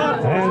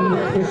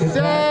salmon.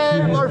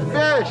 Save our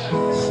fish.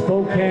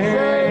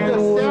 Save the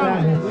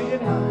salmon.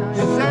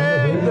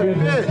 Save the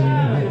fish.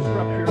 Save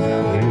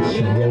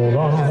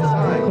our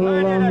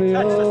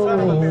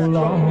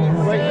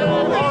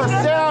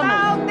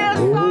salmon.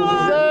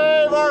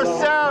 Save our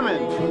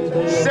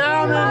salmon.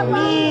 Salmon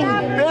mean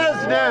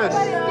business.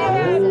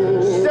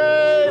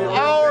 Save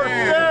our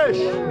fish.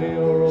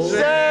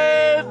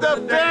 Save the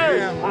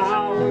fish.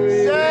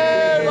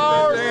 Save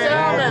our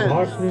salmon.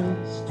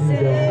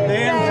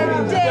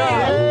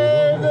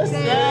 Save the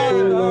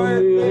salmon.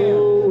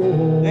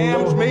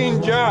 Dams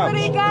mean jobs.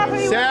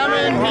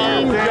 Salmon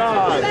mean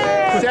jobs.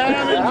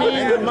 Salmon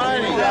mean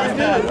money.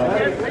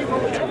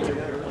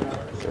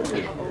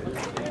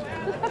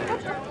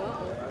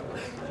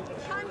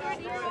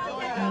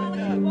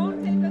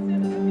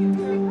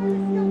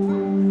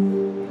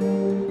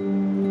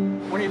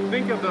 When you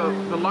think of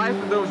the life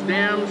of those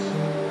dams,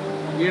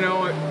 you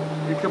know,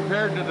 it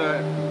compared to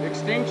the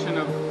extinction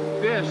of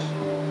fish,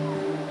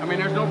 I mean,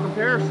 there's no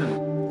comparison.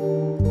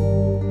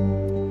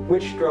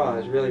 Which straw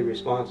is really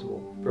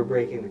responsible for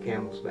breaking the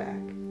camel's back?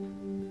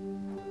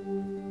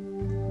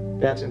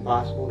 That's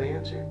impossible to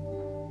answer.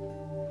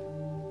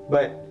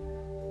 But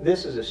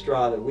this is a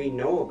straw that we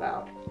know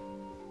about.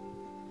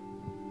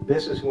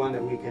 This is one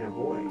that we can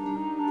avoid.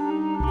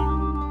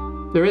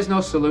 There is no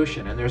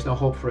solution, and there's no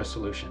hope for a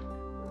solution.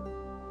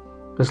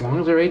 As long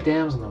as there are 8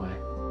 dams in the way.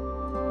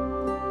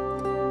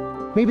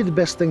 Maybe the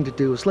best thing to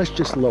do is let's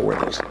just lower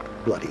those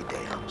bloody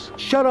dams.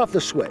 Shut off the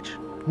switch.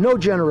 No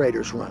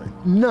generators running.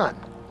 None.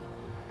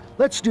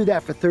 Let's do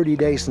that for 30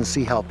 days and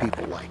see how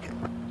people like it.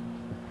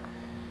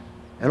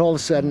 And all of a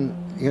sudden,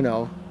 you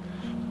know,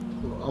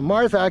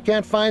 Martha, I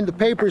can't find the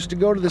papers to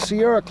go to the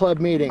Sierra Club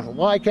meeting.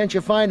 Why can't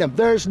you find them?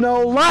 There's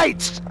no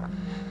lights!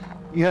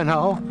 You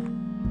know?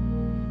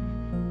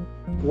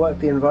 What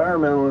the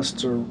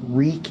environmentalists are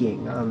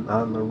wreaking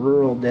on the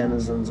rural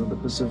denizens of the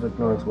Pacific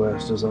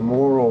Northwest is a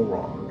moral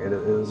wrong. It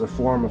is a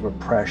form of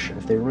oppression.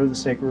 If they remove the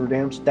Snake River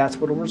dams, that's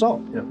what will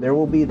result. You know, there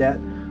will be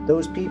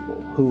those people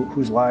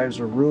whose lives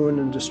are ruined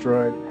and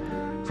destroyed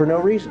for no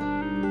reason.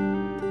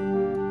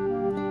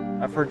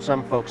 I've heard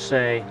some folks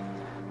say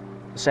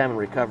salmon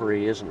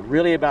recovery isn't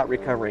really about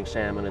recovering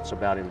salmon, it's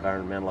about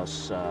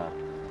environmentalists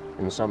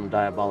in some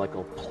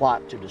diabolical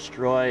plot to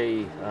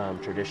destroy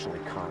traditional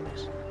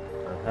economies.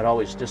 That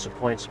always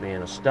disappoints me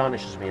and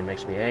astonishes me and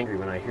makes me angry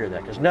when I hear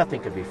that, because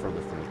nothing could be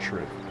further from the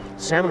truth.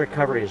 Salmon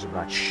recovery is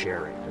about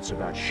sharing. It's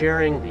about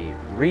sharing the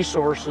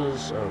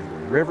resources of the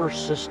river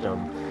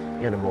system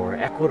in a more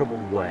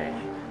equitable way.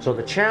 So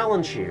the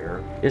challenge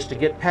here is to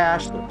get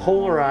past the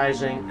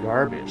polarizing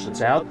garbage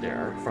that's out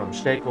there from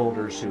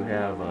stakeholders who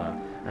have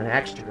an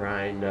axe to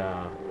grind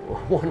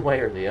one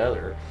way or the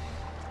other,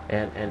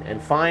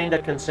 and find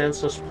a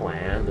consensus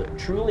plan that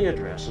truly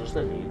addresses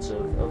the needs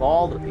of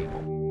all the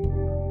people.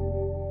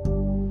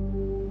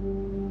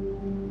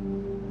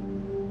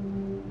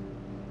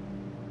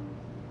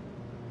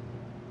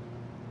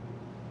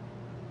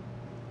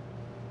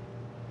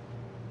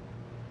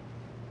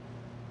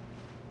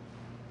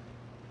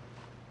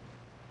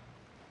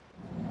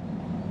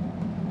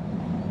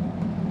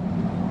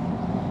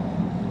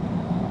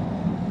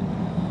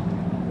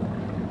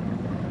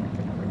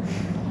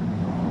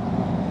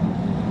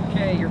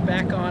 Okay, you're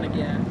back on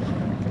again.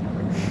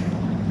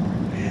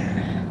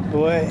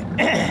 Boy,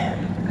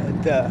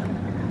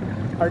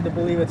 hard to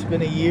believe it's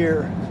been a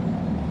year.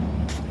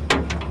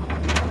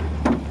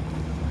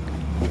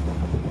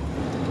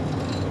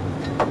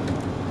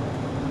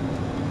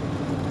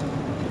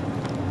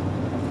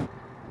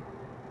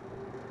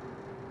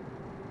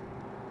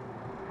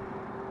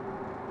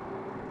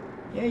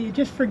 Yeah, you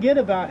just forget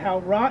about how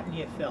rotten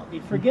you felt.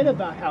 You forget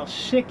about how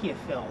sick you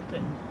felt,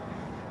 and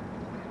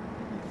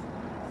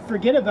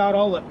forget about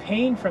all the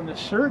pain from the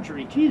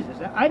surgery. Jesus,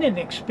 I didn't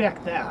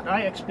expect that.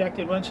 I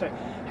expected once I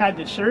had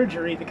the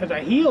surgery, because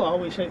I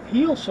always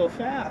heal so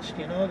fast,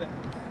 you know, that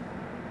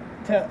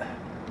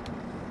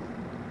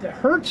to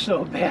hurt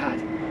so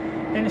bad.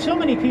 And so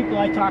many people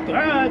I talk to,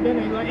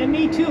 and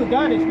me too,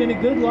 God, it's been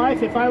a good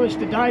life. If I was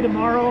to die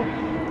tomorrow,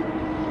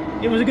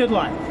 it was a good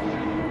life.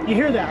 You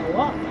hear that a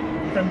lot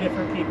from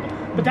different people,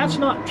 but that's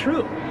not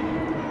true.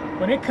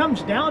 When it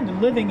comes down to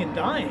living and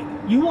dying,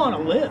 you want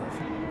to live.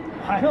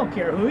 I don't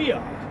care who you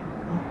are.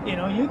 You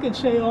know, you can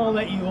say all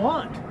that you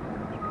want,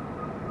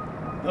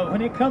 but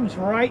when it comes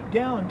right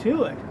down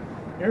to it,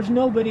 there's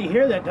nobody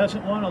here that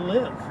doesn't want to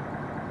live.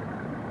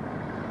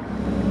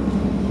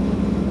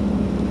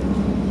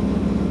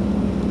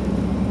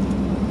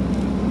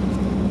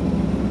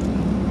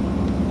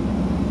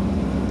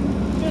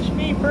 Just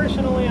me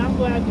personally, I'm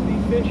glad to be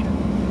fishing.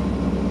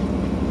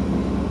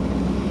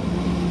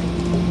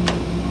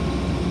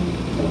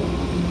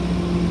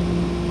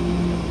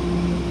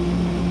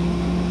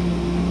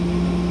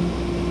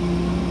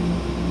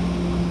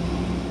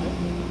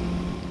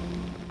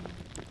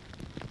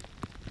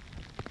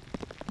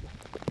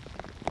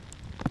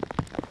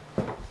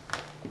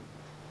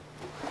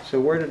 So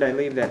where did I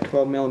leave that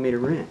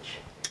 12mm wrench?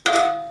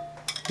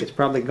 It's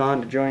probably gone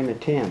to join the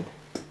 10.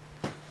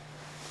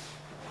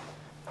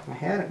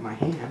 had it in my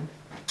hand.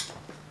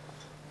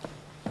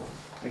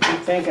 I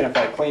keep thinking if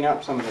I clean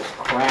up some of this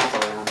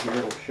crap around here,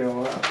 it'll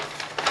show up.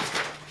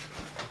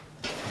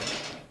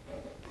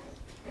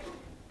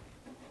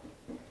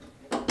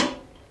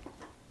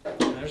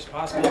 There's a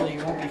possibility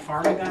you won't be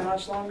farming that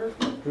much longer?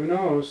 Who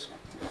knows?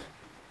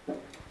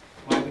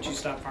 Why would you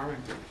stop farming?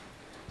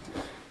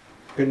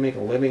 Couldn't make a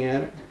living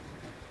at it.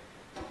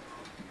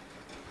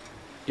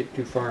 Get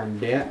too far in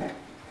debt.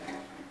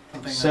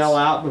 Sell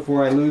out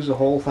before I lose the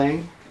whole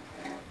thing.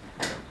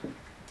 Is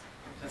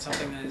that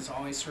something that is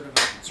always sort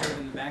of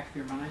in the back of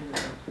your mind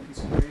as a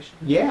consideration?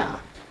 Yeah.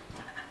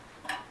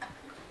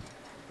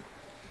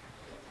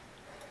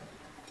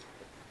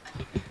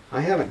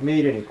 I haven't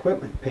made an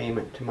equipment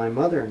payment to my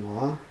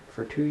mother-in-law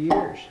for 2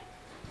 years.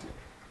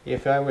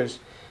 If I was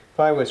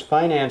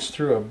financed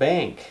through a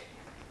bank,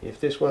 if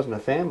this wasn't a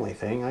family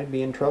thing, I'd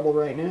be in trouble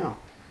right now.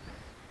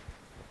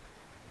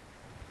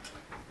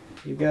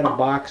 You've got a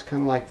box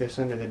kind of like this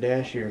under the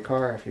dash of your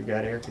car if you've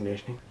got air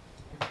conditioning.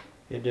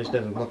 It just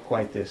doesn't look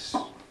quite this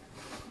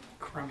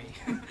crummy.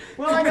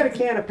 Well, I got a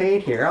can of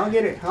paint here. I'll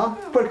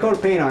put a coat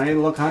of paint on it.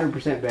 It'll look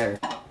 100% better.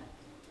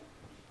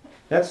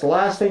 That's the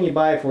last thing you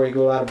buy before you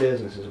go out of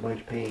business is a bunch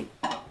of paint.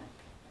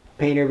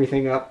 Paint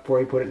everything up before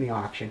you put it in the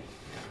auction.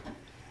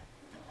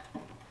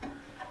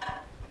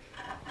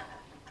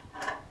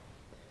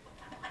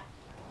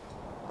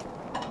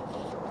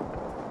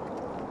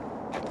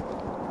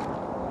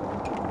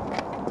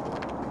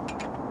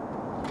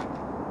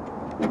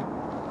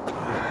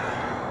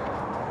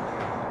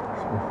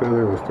 My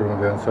feather was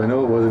thrown down, so I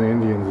know it wasn't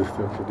Indians and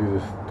stuff to do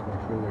this to my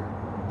feather.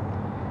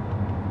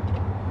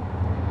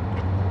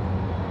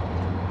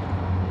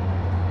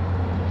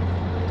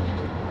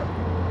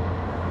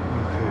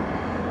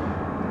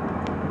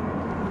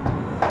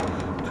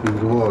 To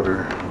the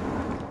water.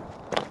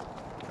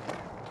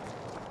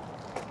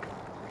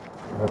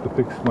 I have to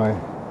fix my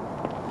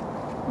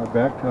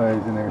back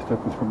ties in there and stuff.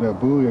 It's from that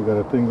buoy. I got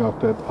a thing off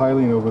that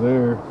piling over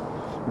there.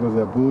 It goes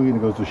that buoy and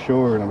it goes to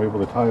shore, and I'm able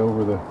to tie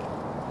over the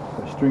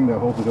string that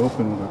holds it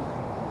open. But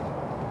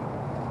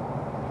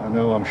I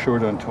know I'm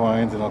short on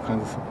twines and all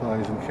kinds of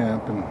supplies in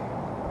camp, and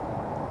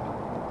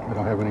I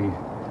don't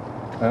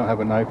have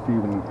a knife to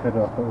even cut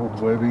off the old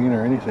webbing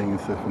or anything and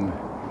stuff, and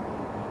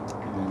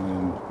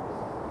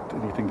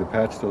anything to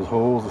patch those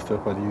holes and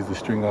stuff. I'd use the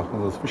string off of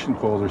those fishing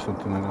poles or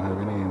something. I don't have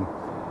any. And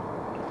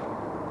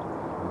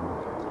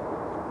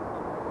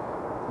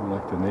I'm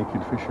like the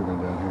naked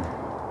fisherman down here.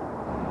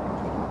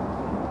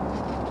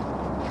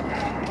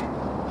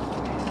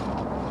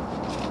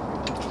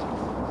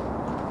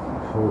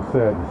 So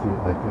sad to see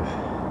it like this.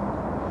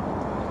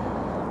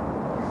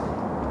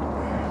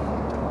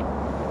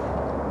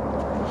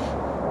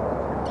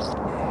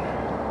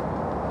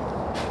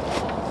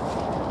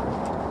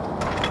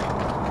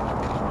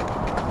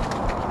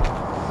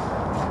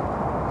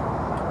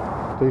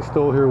 They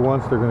stole here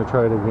once, they're going to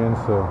try it again,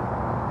 so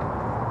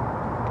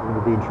I'm going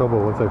to be in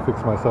trouble once I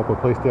fix myself a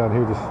place down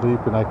here to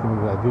sleep, and I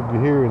did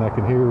hear, and I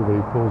can hear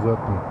everybody pulls up,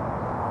 and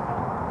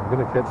I'm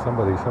going to catch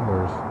somebody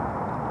somewhere.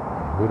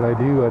 What I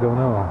do, I don't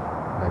know.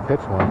 I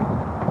catch one.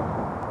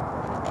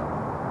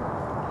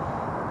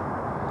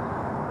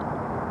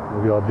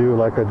 Maybe I'll do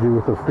like I do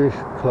with the fish,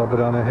 club it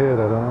on the head,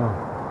 I don't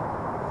know.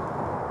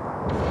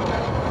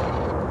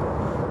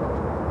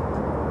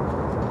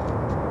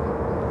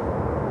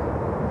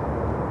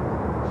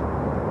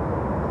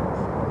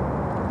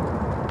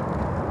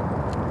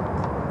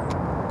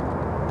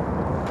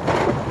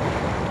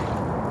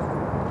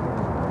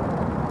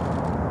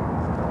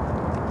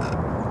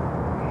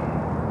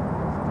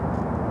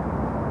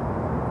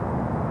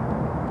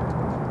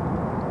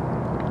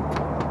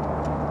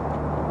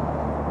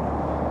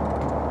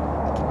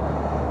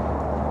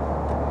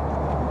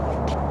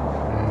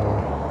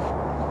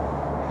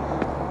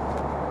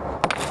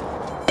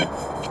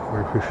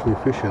 We're officially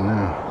fishing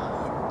now.